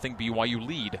 4-0 BYU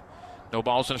lead. No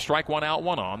balls and a strike, 1 out,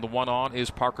 1 on. The 1 on is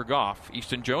Parker Goff.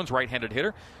 Easton Jones, right-handed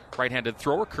hitter, right-handed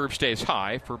thrower. Curve stays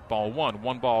high for ball 1.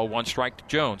 1 ball, 1 strike to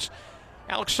Jones.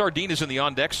 Alex Sardine is in the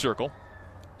on-deck circle.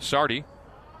 Sardi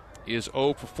is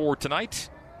 0 for 4 tonight.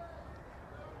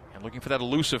 And looking for that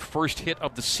elusive first hit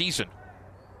of the season.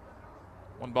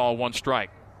 1 ball, 1 strike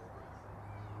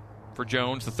for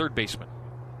Jones, the 3rd baseman.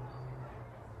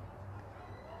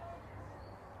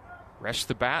 Rests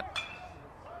the bat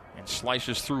and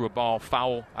slices through a ball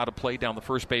foul out of play down the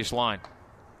first base line.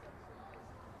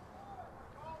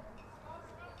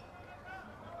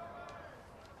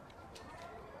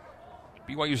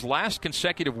 BYU's last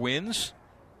consecutive wins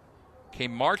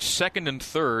came March 2nd and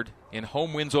 3rd in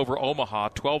home wins over Omaha,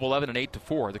 12-11 and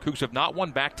 8-4. The Cougs have not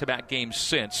won back-to-back games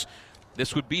since.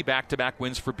 This would be back-to-back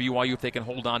wins for BYU if they can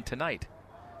hold on tonight.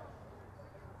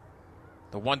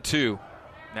 The 1-2,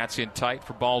 that's in tight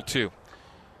for ball 2.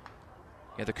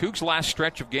 Yeah, the Cougs' last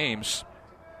stretch of games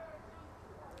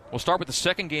We'll start with the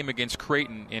second game against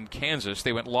Creighton in Kansas.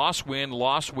 They went loss, win,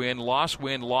 loss, win, loss,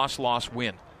 win, loss, loss,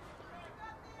 win.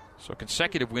 So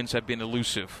consecutive wins have been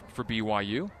elusive for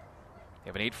BYU. They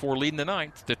have an 8-4 lead in the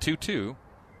ninth, the 2-2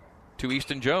 to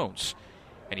Easton Jones.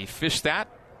 And he fished that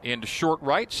into short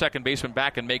right. Second baseman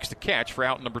back and makes the catch for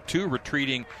out number 2.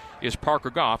 Retreating is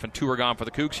Parker Goff, and 2 are gone for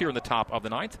the Cougs here in the top of the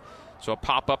ninth. So a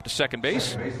pop up to second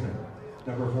base.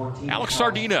 Number 14, Alex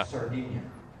Sardina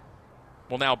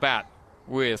will now bat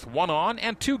with 1 on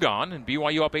and 2 gone, and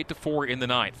BYU up 8-4 in the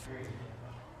ninth.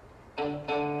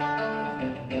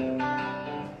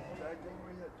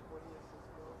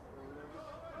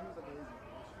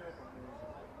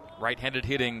 Right-handed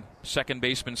hitting second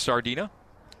baseman Sardina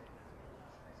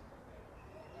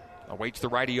awaits the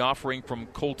righty offering from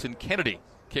Colton Kennedy.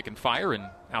 Kick and fire and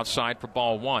outside for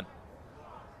ball 1.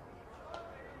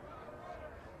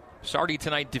 Sardi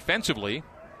tonight defensively,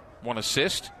 1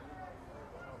 assist.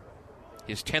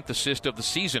 His 10th assist of the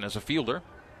season as a fielder.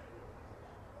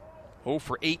 0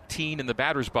 for 18 in the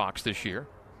batter's box this year.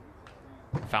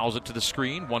 Fouls it to the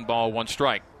screen. 1 ball, 1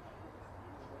 strike.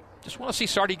 Just want to see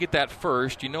Sardi get that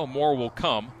first. You know more will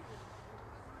come.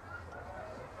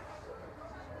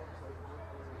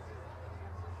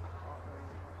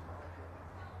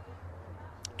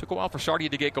 Took a while for Sardi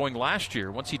to get going last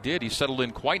year. Once he did, he settled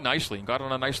in quite nicely and got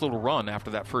on a nice little run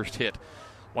after that first hit.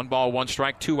 1 ball, 1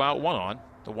 strike, 2 out, 1 on.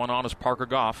 The 1 on is Parker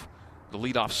Goff, the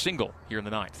leadoff single here in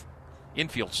the ninth.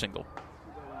 Infield single.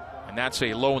 And that's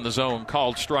a low in the zone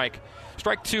called strike.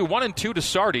 Strike 2, 1-2 to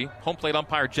Sardi. Home plate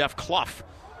umpire Jeff Clough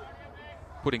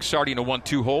putting Sardi in a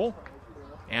 1-2 hole.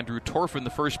 Andrew Torfin, the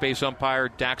first base umpire.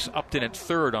 Dax Upton at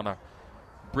third on a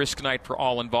brisk night for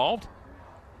all involved.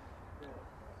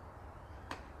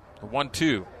 The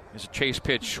 1-2 is a chase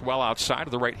pitch well outside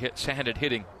of the right-handed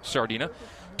hitting Sardina.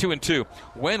 2-2.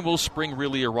 When will spring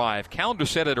really arrive? Calendar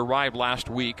said it arrived last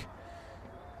week,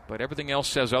 but everything else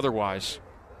says otherwise.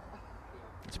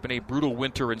 It's been a brutal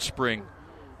winter and spring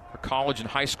for college and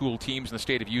high school teams in the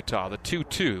state of Utah. The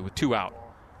 2-2 with 2 out.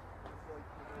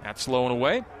 That's low and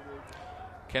away.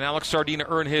 Can Alex Sardina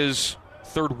earn his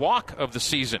 3rd walk of the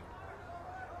season?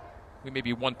 We may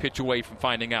be 1 pitch away from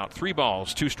finding out. 3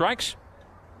 balls, 2 strikes,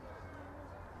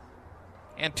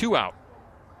 and 2 out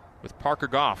with Parker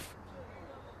Goff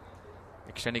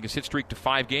extending his hit streak to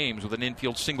 5 games with an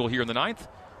infield single here in the ninth.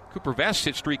 Cooper Vest's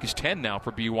hit streak is 10 now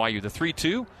for BYU. The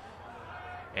 3-2,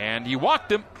 and he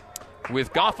walked him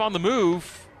with Goff on the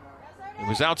move. It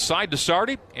was outside to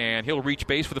Sardi, and he'll reach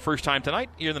base for the first time tonight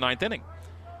here in the 9th inning.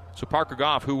 So Parker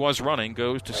Goff, who was running,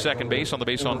 goes to second base on the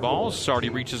base on balls. Sardi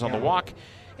reaches on the walk,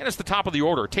 and it's the top of the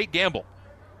order. Tate Gamble.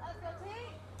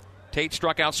 Tate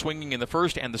struck out swinging in the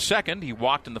 1st and the 2nd. He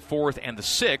walked in the 4th and the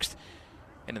 6th.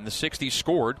 And in the 6th, he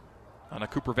scored on a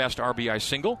Cooper Vest RBI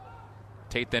single.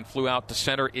 Tate then flew out to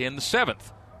center in the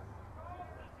 7th.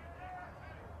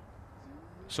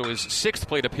 So his 6th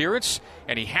plate appearance,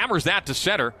 and he hammers that to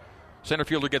center. Center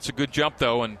fielder gets a good jump,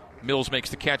 though, and Mills makes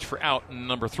the catch for out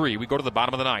number 3. We go to the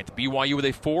bottom of the 9th. BYU with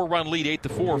a 4-run lead,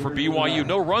 8-4 for BYU.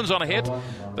 No runs on a hit.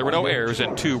 There were no errors,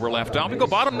 and 2 were left on. We go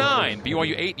bottom 9.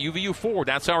 BYU 8, UVU 4.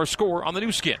 That's our score on the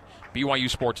new skin, BYU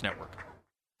Sports Network.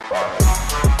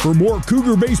 For more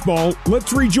Cougar baseball,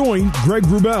 let's rejoin Greg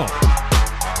Wrubell.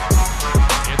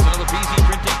 It's another PZ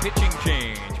Printing pitching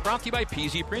change. Brought to you by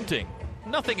PZ Printing.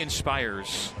 Nothing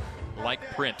inspires like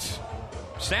print.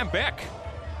 Sam Beck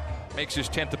makes his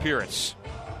 10th appearance.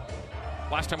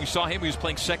 Last time we saw him, he was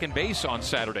playing second base on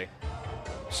Saturday.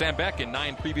 Sam Beck in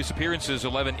 9 previous appearances,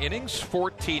 11 innings,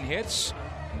 14 hits,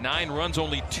 9 runs,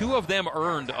 only 2 of them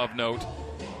earned of note,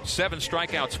 7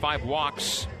 strikeouts, 5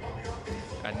 walks,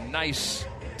 a nice,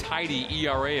 tidy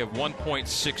ERA of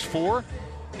 1.64.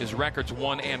 His record's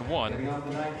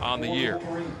 1-1 on the year.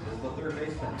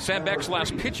 Sam Beck's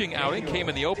last pitching outing came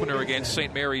in the opener against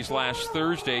St. Mary's last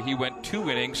Thursday. He went 2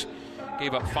 innings,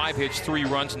 gave up 5 hits, 3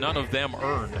 runs, none of them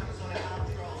earned.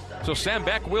 So Sam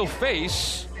Beck will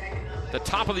face the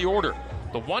top of the order.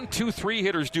 The 1-2-3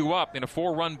 hitters due up in a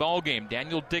 4-run ball game.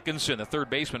 Daniel Dickinson, the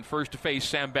third baseman, first to face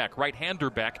Sam Beck.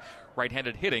 Right-hander Beck,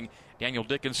 right-handed hitting Daniel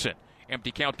Dickinson.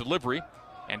 Empty count delivery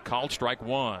and called strike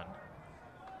 1.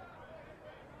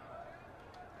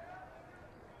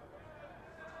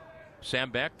 Sam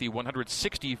Beck, the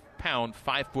 160-pound,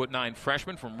 5'9"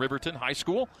 freshman from Riverton High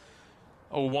School.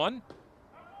 0-1.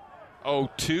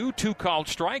 0-2, 2 called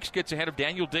strikes, gets ahead of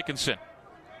Daniel Dickinson.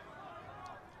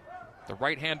 The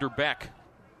right-hander Beck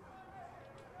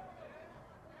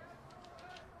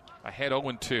ahead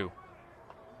 0-2.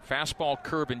 Fastball,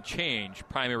 curve, and change,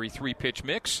 primary 3-pitch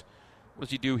mix. What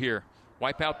does he do here?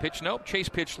 Wipeout pitch? Nope. Chase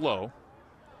pitch low.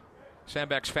 Sam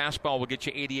Beck's fastball will get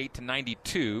you 88 to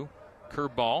 92.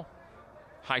 Curveball,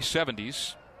 high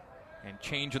 70s, and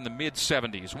change in the mid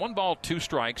 70s. 1 ball, 2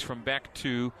 strikes from Beck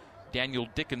to Daniel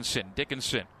Dickinson.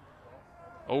 Dickinson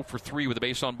 0 for 3 with a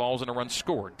base on balls and a run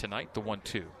scored tonight, the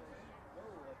 1-2.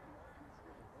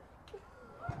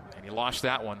 And he lost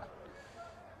that one.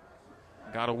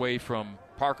 Got away from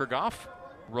Parker Goff,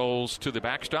 rolls to the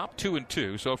backstop,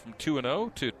 2-2. So from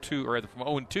 2-0 to 2, or from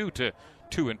 0-2 to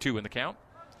 2-2 in the count.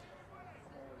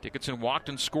 Dickinson walked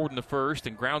and scored in the first,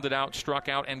 and grounded out, struck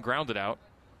out, and grounded out.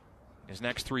 His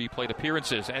next 3 plate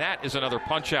appearances, and that is another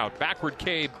punch out. Backward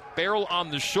K, barrel on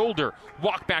the shoulder,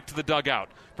 walk back to the dugout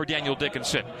for Daniel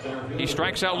Dickinson. He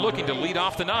strikes out looking to lead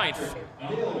off the 9th.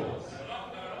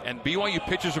 And BYU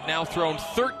pitchers have now thrown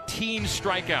 13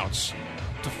 strikeouts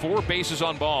to 4 bases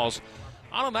on balls.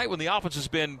 On a night when the offense has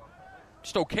been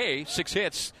just okay, 6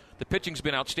 hits, the pitching's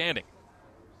been outstanding.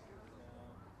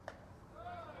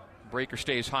 Breaker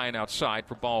stays high and outside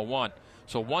for ball 1.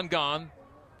 So 1 gone.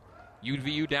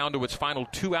 UVU down to its final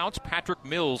 2 outs. Patrick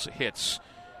Mills hits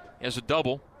as a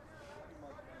double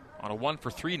on a 1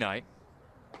 for 3 night.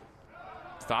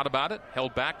 Thought about it,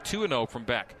 held back, 2-0 from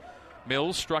Beck.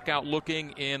 Mills struck out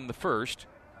looking in the first,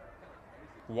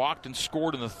 walked and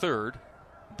scored in the third,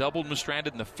 doubled and was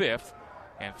stranded in the 5th,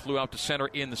 and flew out to center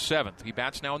in the 7th. He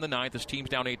bats now in the 9th. His team's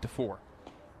down 8-4.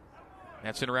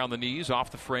 That's in around the knees,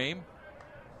 off the frame.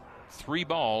 3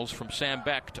 balls from Sam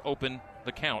Beck to open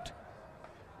the count.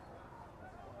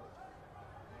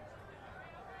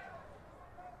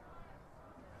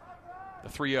 The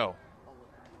 3-0.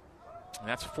 And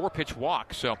that's a 4-pitch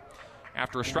walk. So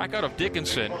after a strikeout of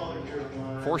Dickinson,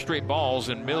 4 straight balls,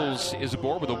 and Mills is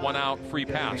aboard with a 1-out free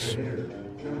pass.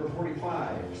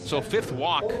 So 5th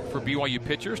walk for BYU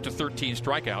pitchers to 13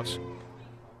 strikeouts.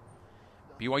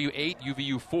 BYU 8,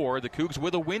 UVU 4. The Cougs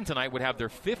with a win tonight would have their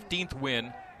 15th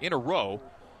win in a row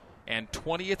and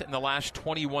 20th in the last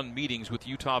 21 meetings with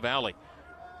Utah Valley.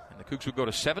 And the Cougs would go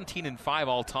to 17-5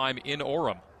 all time in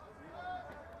Orem.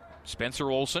 Spencer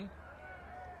Olson,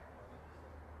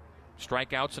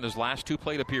 strikeouts in his last 2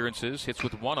 plate appearances, hits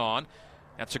with 1 on.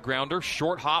 That's a grounder,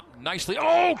 short hop, nicely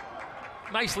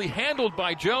handled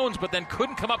by Jones, but then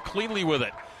couldn't come up cleanly with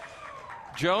it.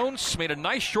 Jones made a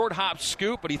nice short hop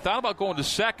scoop, but he thought about going to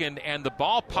second, and the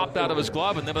ball popped out of his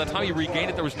glove, and then by the time he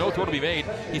regained it, there was no throw to be made.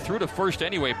 He threw to first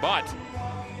anyway, but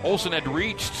Olson had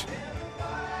reached.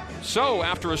 So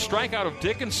after a strikeout of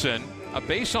Dickinson, a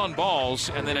base on balls,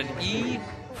 and then an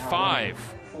E5,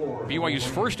 BYU's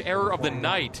first error of the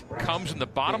night comes in the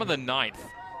bottom of the 9th.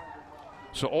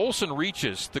 So Olson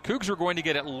reaches. The Cougs are going to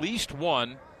get at least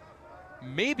 1,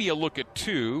 maybe a look at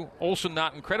 2. Olson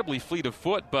not incredibly fleet of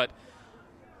foot, but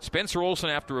Spencer Olson,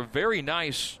 after a very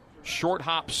nice short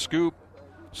hop scoop,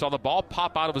 saw the ball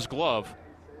pop out of his glove,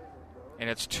 and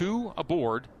it's 2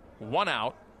 aboard, 1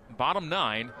 out, bottom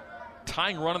 9,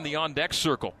 tying run in the on-deck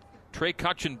circle. Trey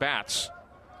Cutchin bats,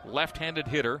 left-handed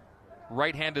hitter,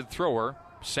 right-handed thrower.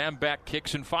 Sam Beck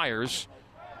kicks and fires,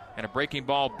 and a breaking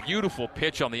ball, beautiful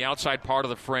pitch on the outside part of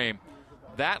the frame.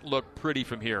 That looked pretty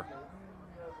from here.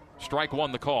 Strike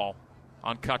 1 the call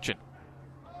on Cutchin.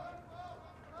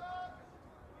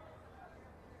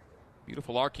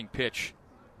 Beautiful arcing pitch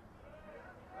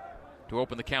to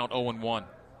open the count 0-1.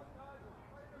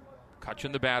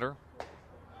 Cutchin the batter,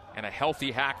 and a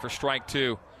healthy hack for strike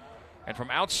 2. And from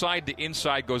outside to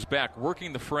inside goes Beck,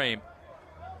 working the frame,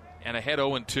 and ahead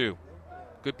 0-2.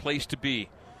 Good place to be.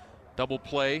 Double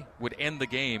play would end the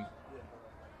game.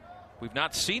 We've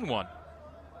not seen one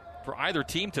for either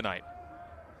team tonight.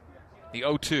 The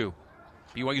 0-2.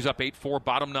 BYU's up 8-4,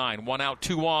 bottom 9. 1 out,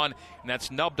 2 on, and that's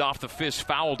nubbed off the fist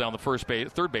foul down the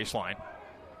third base line.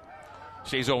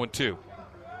 Stays 0-2.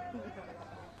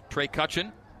 Trey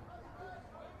Cutchin,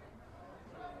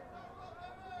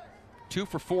 2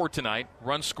 for 4 tonight.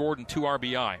 Runs scored and 2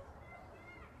 RBI.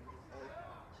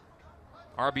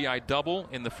 RBI double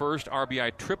in the first,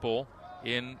 RBI triple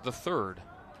in the third.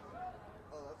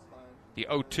 The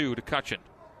 0-2 to Cutchin.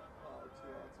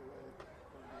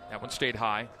 That one stayed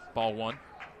high. Ball 1.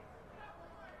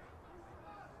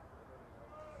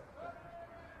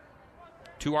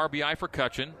 Two RBI for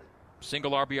Cutchin.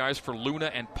 Single RBIs for Luna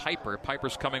and Piper.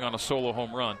 Piper's coming on a solo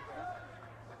home run.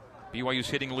 BYU's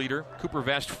hitting leader, Cooper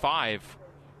Vest, 5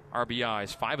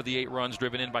 RBIs. 5 of the 8 runs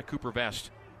driven in by Cooper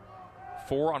Vest.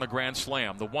 4 on a grand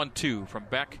slam. The 1-2 from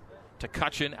Beck to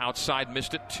Cutchin. Outside,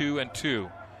 missed it.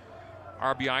 2-2.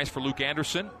 RBIs for Luke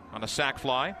Anderson on a sac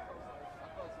fly.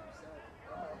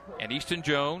 And Easton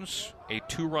Jones, a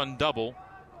 2-run double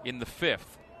in the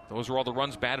 5th. Those are all the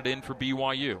runs batted in for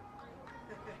BYU.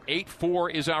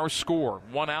 8-4 is our score.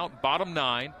 1 out, bottom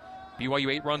 9.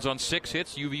 BYU 8 runs on 6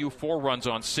 hits. UVU 4 runs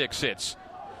on 6 hits.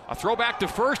 A throwback to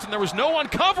first, and there was no one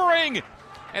covering.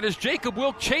 And as Jacob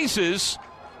Wilk chases,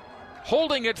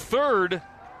 holding at third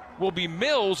will be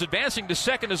Mills. Advancing to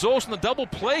second is Olsen. The double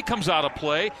play comes out of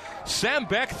play. Sam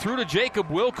Beck threw to Jacob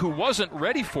Wilk, who wasn't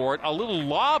ready for it. A little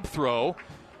lob throw,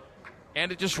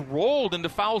 and it just rolled into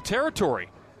foul territory.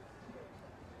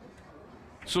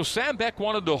 So Sam Beck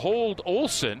wanted to hold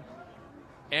Olsen,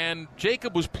 and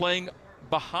Jacob was playing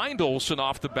behind Olsen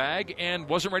off the bag and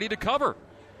wasn't ready to cover.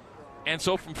 And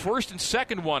so from first and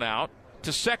second one out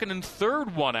to second and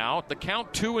third one out, the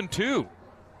count 2-2.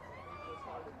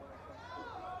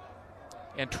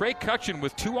 And Trey Cutchin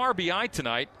with 2 RBI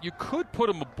tonight. You could put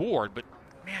him aboard, but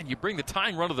man, you bring the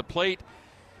tying run to the plate.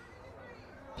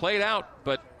 Played out,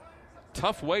 but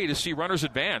tough way to see runners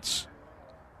advance.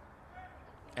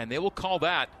 And they will call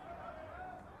that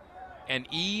an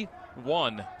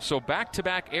E1. So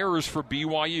back-to-back errors for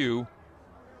BYU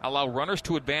allow runners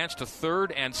to advance to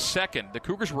third and second. The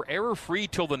Cougars were error-free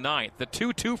till the ninth. The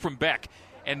 2-2 from Beck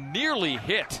and nearly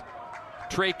hit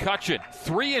Trey Cutchin.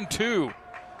 3-2.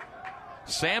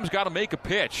 Sam's got to make a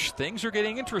pitch. Things are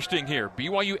getting interesting here.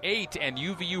 BYU 8 and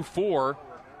UVU 4.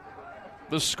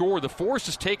 The score. The force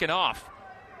is taken off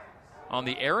on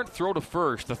the errant throw to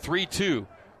first. The 3-2.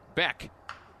 Beck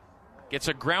gets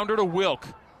a grounder to Wilk.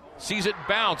 Sees it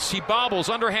bounce. He bobbles.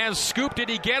 Underhand scoop. Did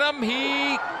he get him?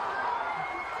 He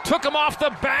took him off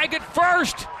the bag at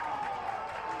first.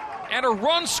 And a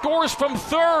run scores from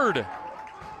third.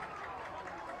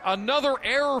 Another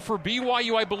error for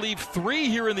BYU, I believe 3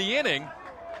 here in the inning.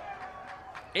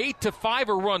 8-5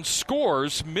 a run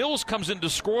scores. Mills comes in to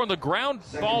score on the ground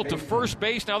ball to first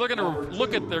base. Now they're going to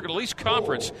look at their release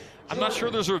conference. I'm not sure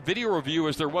there's a video review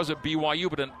as there was at BYU,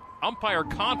 but an umpire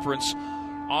conference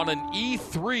on an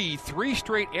E3. 3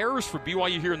 straight errors for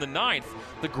BYU here in the ninth.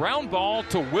 The ground ball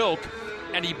to Wilk,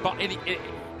 and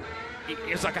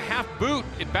it's like a half boot.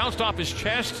 It bounced off his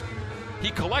chest. He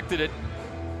collected it.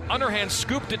 Underhand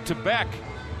scooped it to Beck.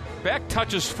 Beck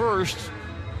touches first,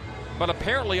 but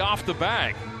apparently off the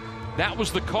bag. That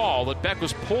was the call, that Beck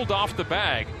was pulled off the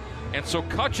bag. And so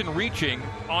Cutchin reaching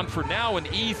on for now an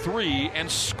E3, and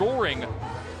scoring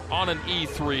on an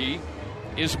E3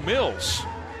 is Mills.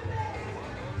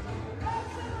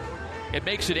 It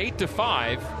makes it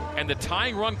 8-5, and the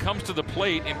tying run comes to the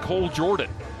plate in Cole Jordan.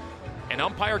 An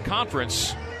umpire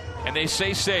conference, and they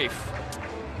say safe.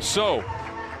 So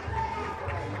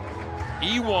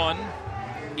E1,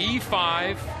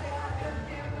 E5,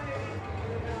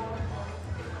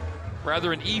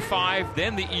 rather an E5,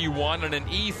 then the E1, and an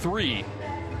E3.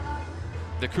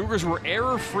 The Cougars were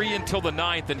error-free until the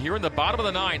ninth, and here in the bottom of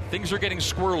the ninth, things are getting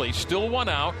squirrely. Still one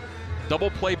out. Double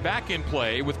play back in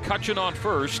play with Cutchin on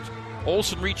first.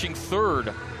 Olsen reaching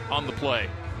third on the play.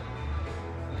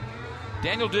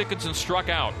 Daniel Dickinson struck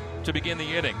out to begin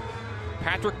the inning.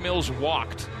 Patrick Mills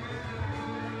walked.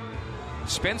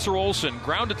 Spencer Olsen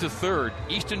grounded to third.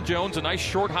 Easton Jones, a nice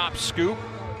short hop scoop,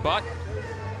 but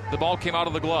the ball came out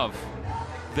of the glove.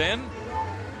 Then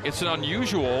it's an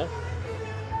unusual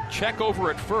check over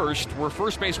at first, where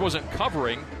first base wasn't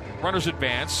covering. Runners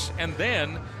advance, and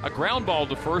then a ground ball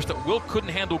to first that Wilk couldn't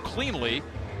handle cleanly.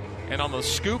 And on the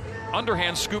scoop,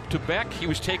 underhand scoop to Beck, he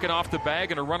was taken off the bag,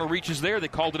 and a runner reaches there. They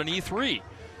called it an E3.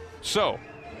 So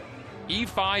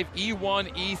E5,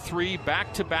 E1, E3,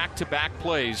 back-to-back-to-back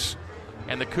plays.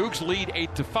 And the Cougs lead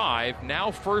 8-5, now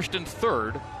first and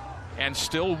third, and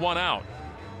still one out.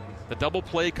 The double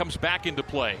play comes back into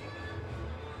play.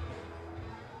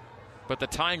 But the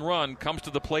tying run comes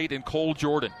to the plate in Cole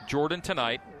Jordan. Jordan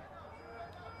tonight,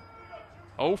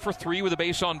 0 for 3 with a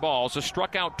base on balls. Has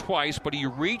struck out twice, but he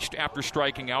reached after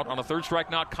striking out on a third strike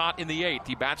not caught in the 8th.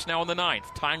 He bats now in the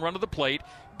 9th. Tying run to the plate,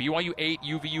 BYU 8,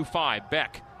 UVU 5.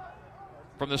 Beck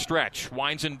from the stretch,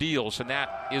 winds and deals, and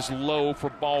that is low for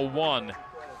ball 1.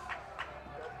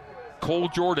 Cole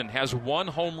Jordan has 1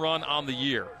 home run on the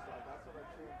year.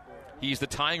 He's the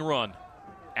tying run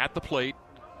at the plate.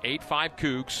 8-5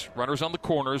 Cougs. Runners on the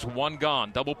corners, 1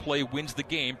 gone. Double play wins the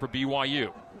game for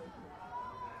BYU.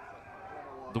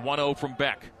 The 1-0 from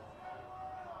Beck.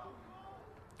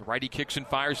 The righty kicks and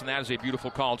fires, and that is a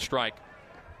beautiful called strike.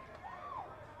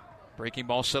 Breaking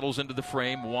ball settles into the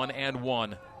frame,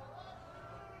 1-1.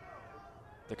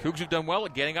 The Cougs have done well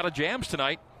at getting out of jams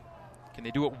tonight. Can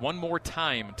they do it one more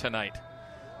time tonight?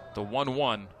 The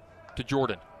 1-1 to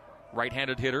Jordan.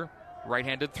 Right-handed hitter,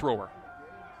 right-handed thrower.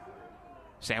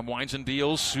 Sam winds and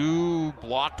deals.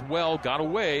 Blocked well, got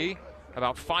away.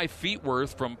 About 5 feet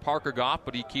worth from Parker Goff,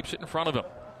 but he keeps it in front of him.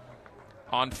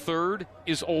 On third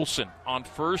is Olsen. On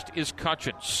first is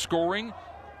Cutchin. Scoring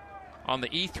on the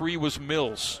E3 was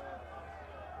Mills.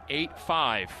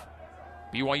 8-5.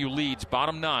 BYU leads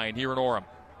bottom 9 here in Orem.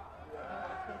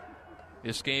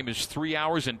 This game is 3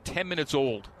 hours and 10 minutes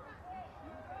old.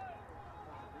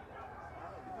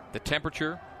 The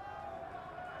temperature,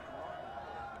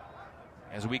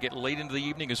 as we get late into the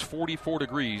evening, is 44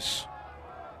 degrees.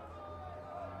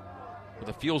 With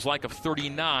a feels like of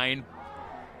 39.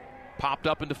 Popped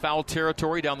up into foul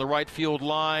territory down the right field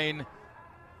line.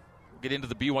 Get into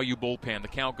the BYU bullpen. The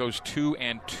count goes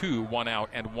 2-2, 1 out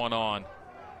and 1 on.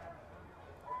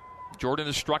 Jordan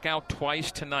has struck out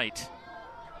twice tonight.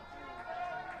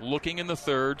 Looking in the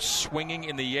third, swinging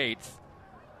in the eighth.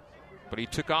 But he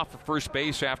took off for first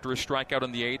base after a strikeout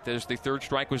in the eighth as the third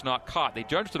strike was not caught. They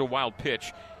judged it a wild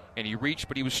pitch, and he reached,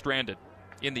 but he was stranded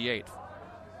in the eighth.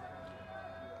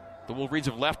 The Wolverines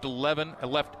have left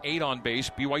 8 on base.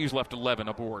 BYU's left 11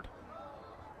 aboard.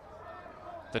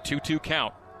 The 2-2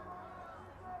 count.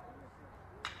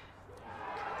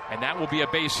 And that will be a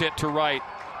base hit to right.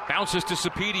 Bounces to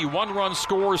Sapedi. 1 run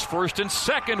scores, first and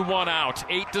second, 1 out.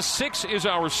 8-6 is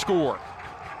our score.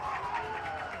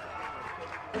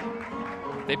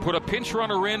 They put a pinch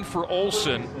runner in for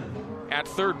Olsen at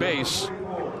third base.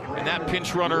 And that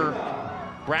pinch runner,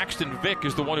 Braxton Vick,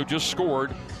 is the one who just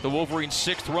scored the Wolverines'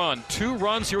 6th run. 2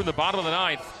 runs here in the bottom of the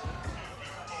 9th.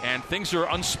 And things are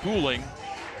unspooling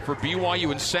for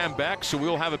BYU and Sam Beck, so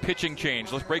we'll have a pitching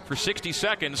change. Let's break for 60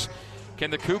 seconds. Can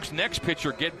the Cougs' next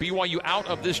pitcher get BYU out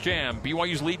of this jam?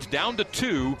 BYU's lead's down to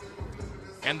 2,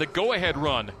 and the go-ahead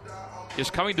run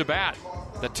is coming to bat.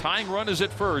 The tying run is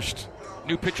at first.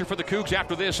 New pitcher for the Cougs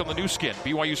after this on the new skin,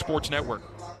 BYU Sports Network.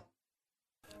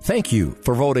 Thank you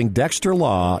for voting Dexter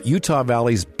Law Utah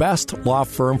Valley's best law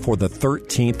firm for the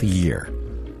 13th year.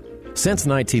 Since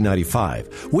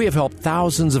 1995, we have helped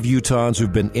thousands of Utahns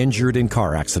who've been injured in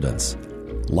car accidents.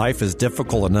 Life is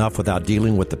difficult enough without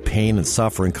dealing with the pain and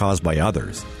suffering caused by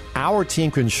others. Our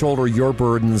team can shoulder your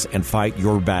burdens and fight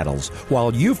your battles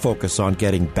while you focus on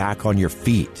getting back on your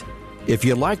feet. If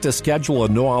you'd like to schedule a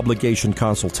no-obligation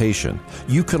consultation,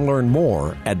 you can learn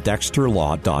more at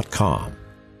dexterlaw.com.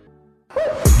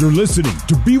 You're listening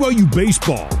to BYU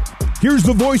Baseball. Here's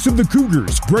the voice of the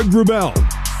Cougars, Greg Wrubell.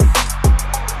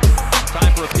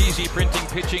 Time for a PZ Printing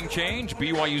pitching change.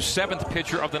 BYU's 7th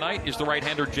pitcher of the night is the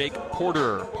right-hander Jake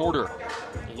Porter. Porter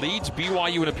leads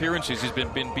BYU in appearances. He's been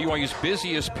BYU's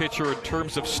busiest pitcher in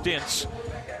terms of stints.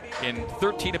 In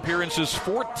 13 appearances,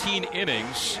 14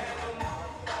 innings,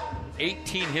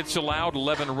 18 hits allowed,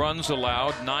 11 runs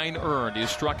allowed, 9 earned. He's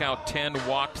struck out 10,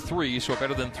 walked 3, so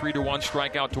better than 3-to-1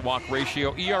 strikeout to walk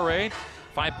ratio. ERA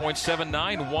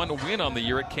 5.79, 1 win on the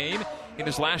year. It came in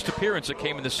his last appearance. It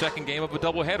came in the second game of a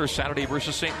doubleheader Saturday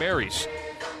versus St. Mary's.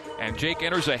 And Jake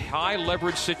enters a high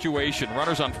leverage situation.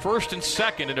 Runners on first and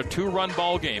second in a 2-run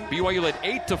ball game. BYU led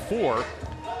 8-4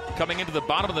 coming into the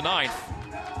bottom of the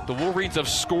 9th. The Wolverines have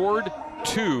scored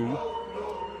 2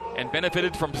 and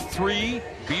benefited from 3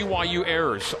 BYU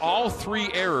errors. All 3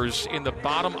 errors in the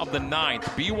bottom of the 9th.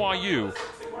 BYU,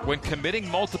 when committing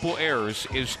multiple errors,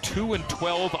 is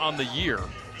 2-12 on the year.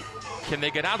 Can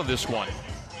they get out of this one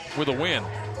with a win?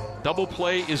 Double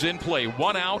play is in play.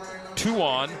 1 out, 2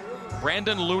 on.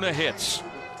 Brandon Luna hits.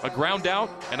 A ground out,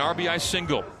 an RBI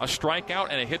single, a strikeout,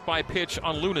 and a hit by pitch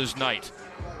on Luna's night.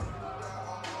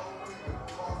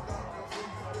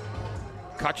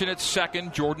 Cutchin at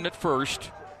second, Jordan at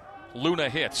first. Luna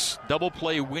hits. Double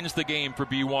play wins the game for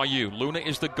BYU. Luna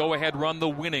is the go-ahead run, the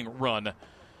winning run.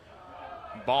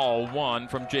 Ball 1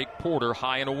 from Jake Porter,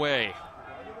 high and away.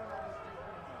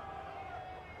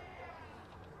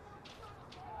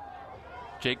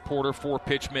 Jake Porter,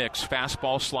 4-pitch mix.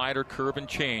 Fastball, slider, curve, and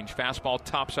change. Fastball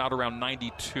tops out around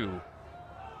 92.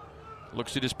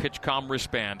 Looks at his PitchCom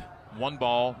wristband. 1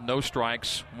 ball, no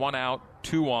strikes, 1 out,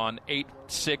 2 on,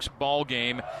 8-6 ball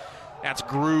game. That's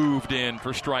grooved in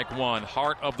for strike 1.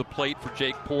 Heart of the plate for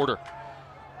Jake Porter.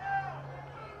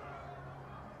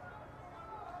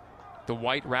 The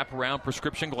white wraparound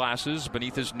prescription glasses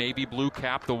beneath his navy blue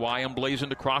cap, the Y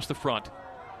emblazoned across the front.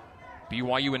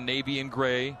 BYU in navy and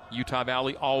gray, Utah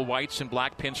Valley all whites and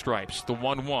black pinstripes. The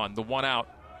 1-1, the 1 out.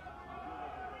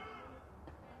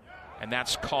 And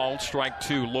that's called strike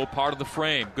 2, low part of the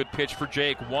frame. Good pitch for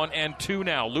Jake, 1-2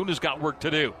 now. Luna's got work to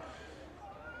do.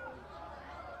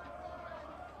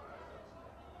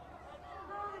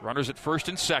 Runners at first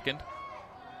and second.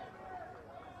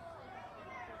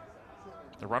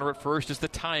 The runner at first is the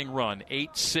tying run,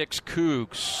 8-6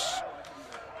 Cougs.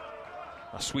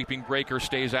 A sweeping breaker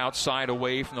stays outside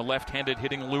away from the left-handed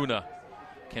hitting Luna.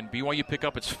 Can BYU pick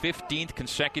up its 15th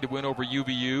consecutive win over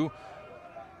UVU?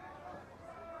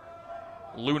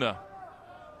 Luna,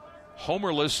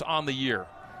 homerless on the year.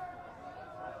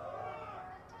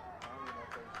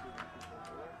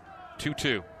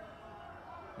 2-2.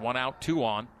 1 out, 2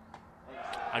 on.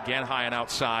 Again high and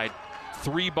outside.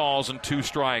 3 balls and 2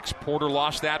 strikes. Porter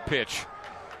lost that pitch.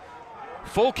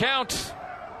 Full count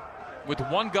with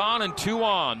 1 gone and 2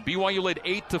 on. BYU led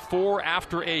 8-4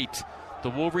 after 8. The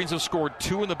Wolverines have scored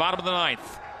 2 in the bottom of the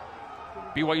 9th.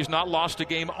 BYU's not lost a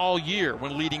game all year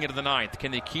when leading into the 9th.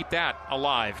 Can they keep that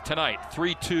alive tonight?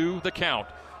 3-2 the count.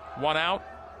 1 out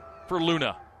for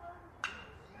Luna.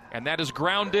 And that is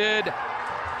grounded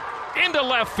into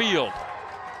left field.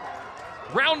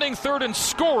 Rounding third and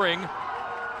scoring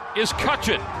is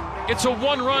Kutchin. It's a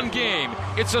 1-run game.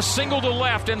 It's a single to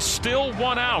left and still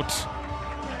 1 out.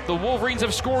 The Wolverines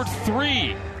have scored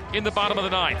 3 in the bottom of the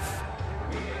 9th.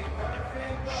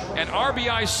 An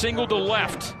RBI single to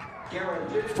left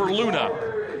for Luna.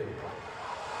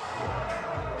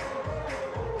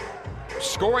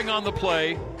 Scoring on the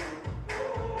play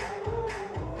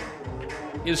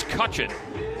is Kutchin.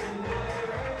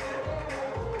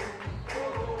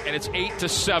 And it's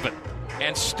 8-7.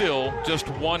 And still just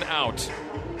 1 out.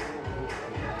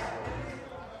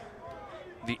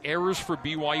 The errors for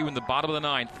BYU in the bottom of the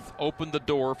 9th opened the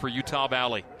door for Utah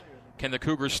Valley. Can the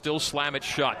Cougars still slam it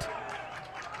shut?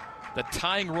 The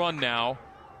tying run now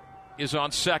is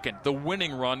on second. The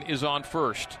winning run is on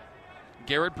first.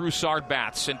 Garrett Broussard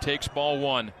bats and takes ball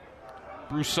 1.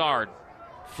 Broussard,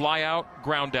 fly out,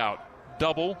 ground out,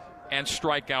 double, and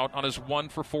strikeout on his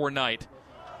 1-for-4 night.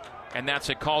 And that's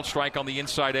a called strike on the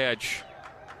inside edge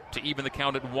to even the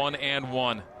count at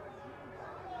 1-1.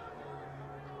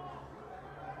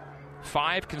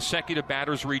 5 consecutive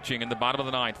batters reaching in the bottom of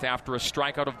the 9th after a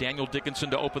strikeout of Daniel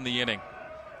Dickinson to open the inning.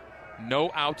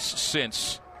 No outs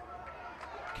since.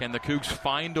 Can the Cougs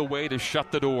find a way to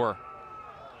shut the door?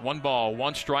 1 ball,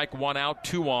 1 strike, 1 out,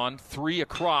 2 on, 3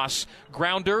 across.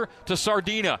 Grounder to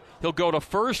Sardina. He'll go to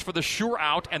first for the sure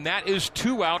out, and that is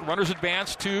 2 out. Runners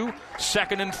advance to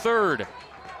second and third.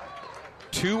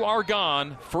 2 are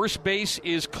gone. First base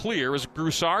is clear as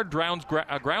Broussard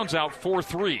grounds out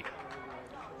 4-3.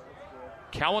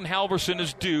 Callan Halverson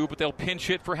is due, but they'll pinch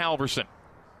hit for Halverson.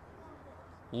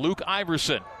 Luke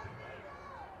Iverson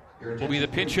will be the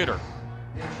pinch hitter.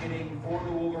 Pinch hitting for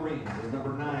the Wolverines is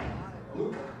number 9,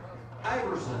 Luke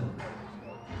Iverson.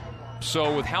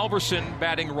 So with Halverson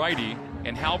batting righty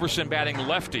and Halverson batting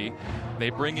lefty, they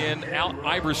bring in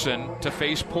Iverson to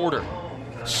face Porter.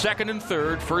 Second and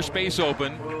third, first base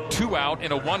open, 2 out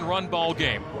in a 1-run ball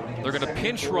game. They're going to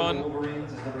pinch run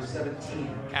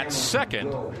at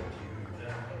second.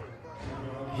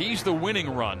 He's the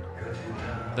winning run.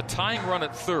 The tying run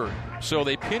at third. So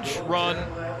they pinch run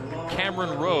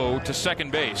Cameron Rowe to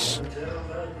second base.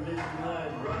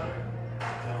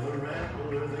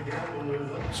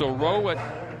 So Rowe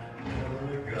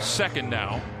at second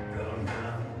now.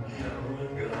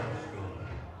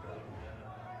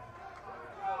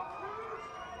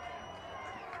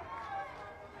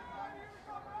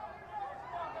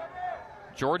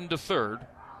 Jordan to third.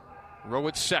 Rowe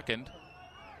at second.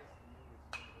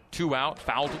 2 out,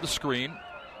 foul to the screen,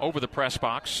 over the press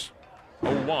box.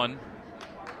 0-1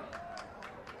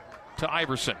 to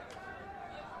Iverson.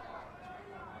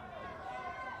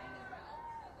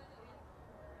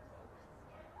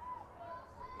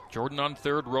 Jordan on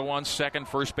third, Rowe on second,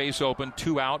 first base open,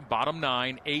 2 out, bottom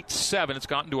 9, 8-7. It's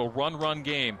gotten to a run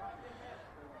game.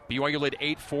 BYU led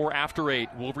 8-4 after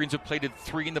 8. Wolverines have played at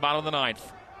 3 in the bottom of the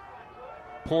 9th.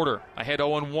 Porter ahead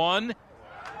 0-1.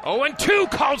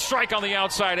 0-2, called strike on the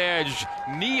outside edge.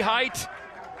 Knee height,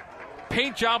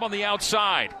 paint job on the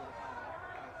outside.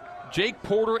 Jake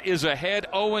Porter is ahead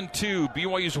 0-2.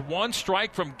 BYU's 1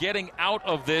 strike from getting out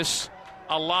of this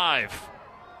alive.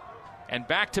 And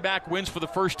back-to-back wins for the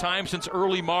first time since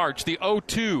early March. The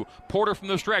 0-2, Porter from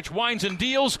the stretch, winds and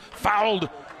deals, fouled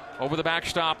over the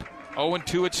backstop.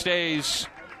 0-2 it stays.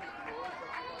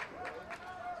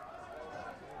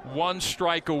 1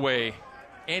 strike away.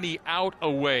 Any out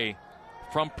away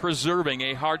from preserving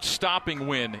a heart-stopping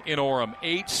win in Orem.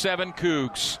 8-7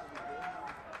 Cougs.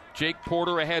 Jake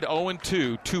Porter ahead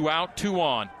 0-2. 2 out, 2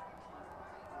 on.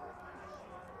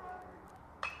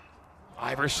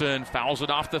 Iverson fouls it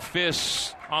off the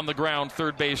fists on the ground.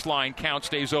 Third base line. Count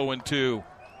stays 0-2.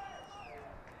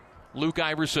 Luke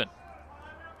Iverson.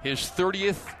 His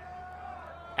 30th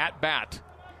at bat.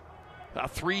 A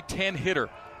 .310 hitter.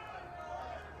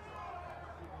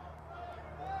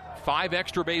 5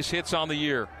 extra base hits on the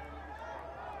year.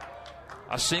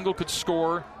 A single could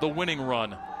score the winning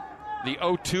run. The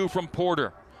 0-2 from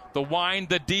Porter. The wind,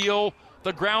 the deal,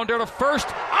 the grounder to first.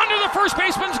 Under the first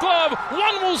baseman's glove.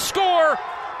 1 will score.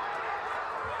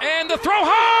 And the throw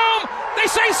home. They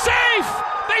say safe.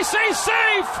 They say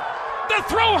safe. The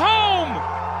throw home.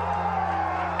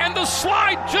 And the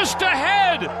slide just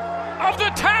ahead of the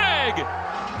tag.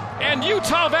 And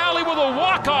Utah Valley with a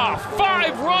walk-off.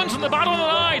 5 runs in the bottom of the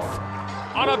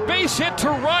 9th on a base hit to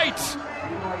right.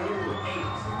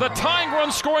 The tying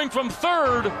run scoring from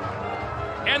third,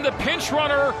 and the pinch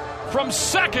runner from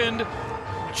second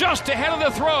just ahead of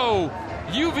the throw.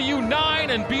 UVU 9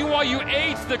 and BYU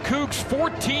 8. The Cougs'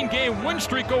 14-game win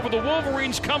streak over the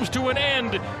Wolverines comes to an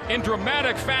end in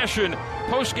dramatic fashion.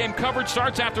 Post-game coverage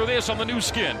starts after this on the new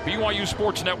skin, BYU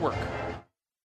Sports Network.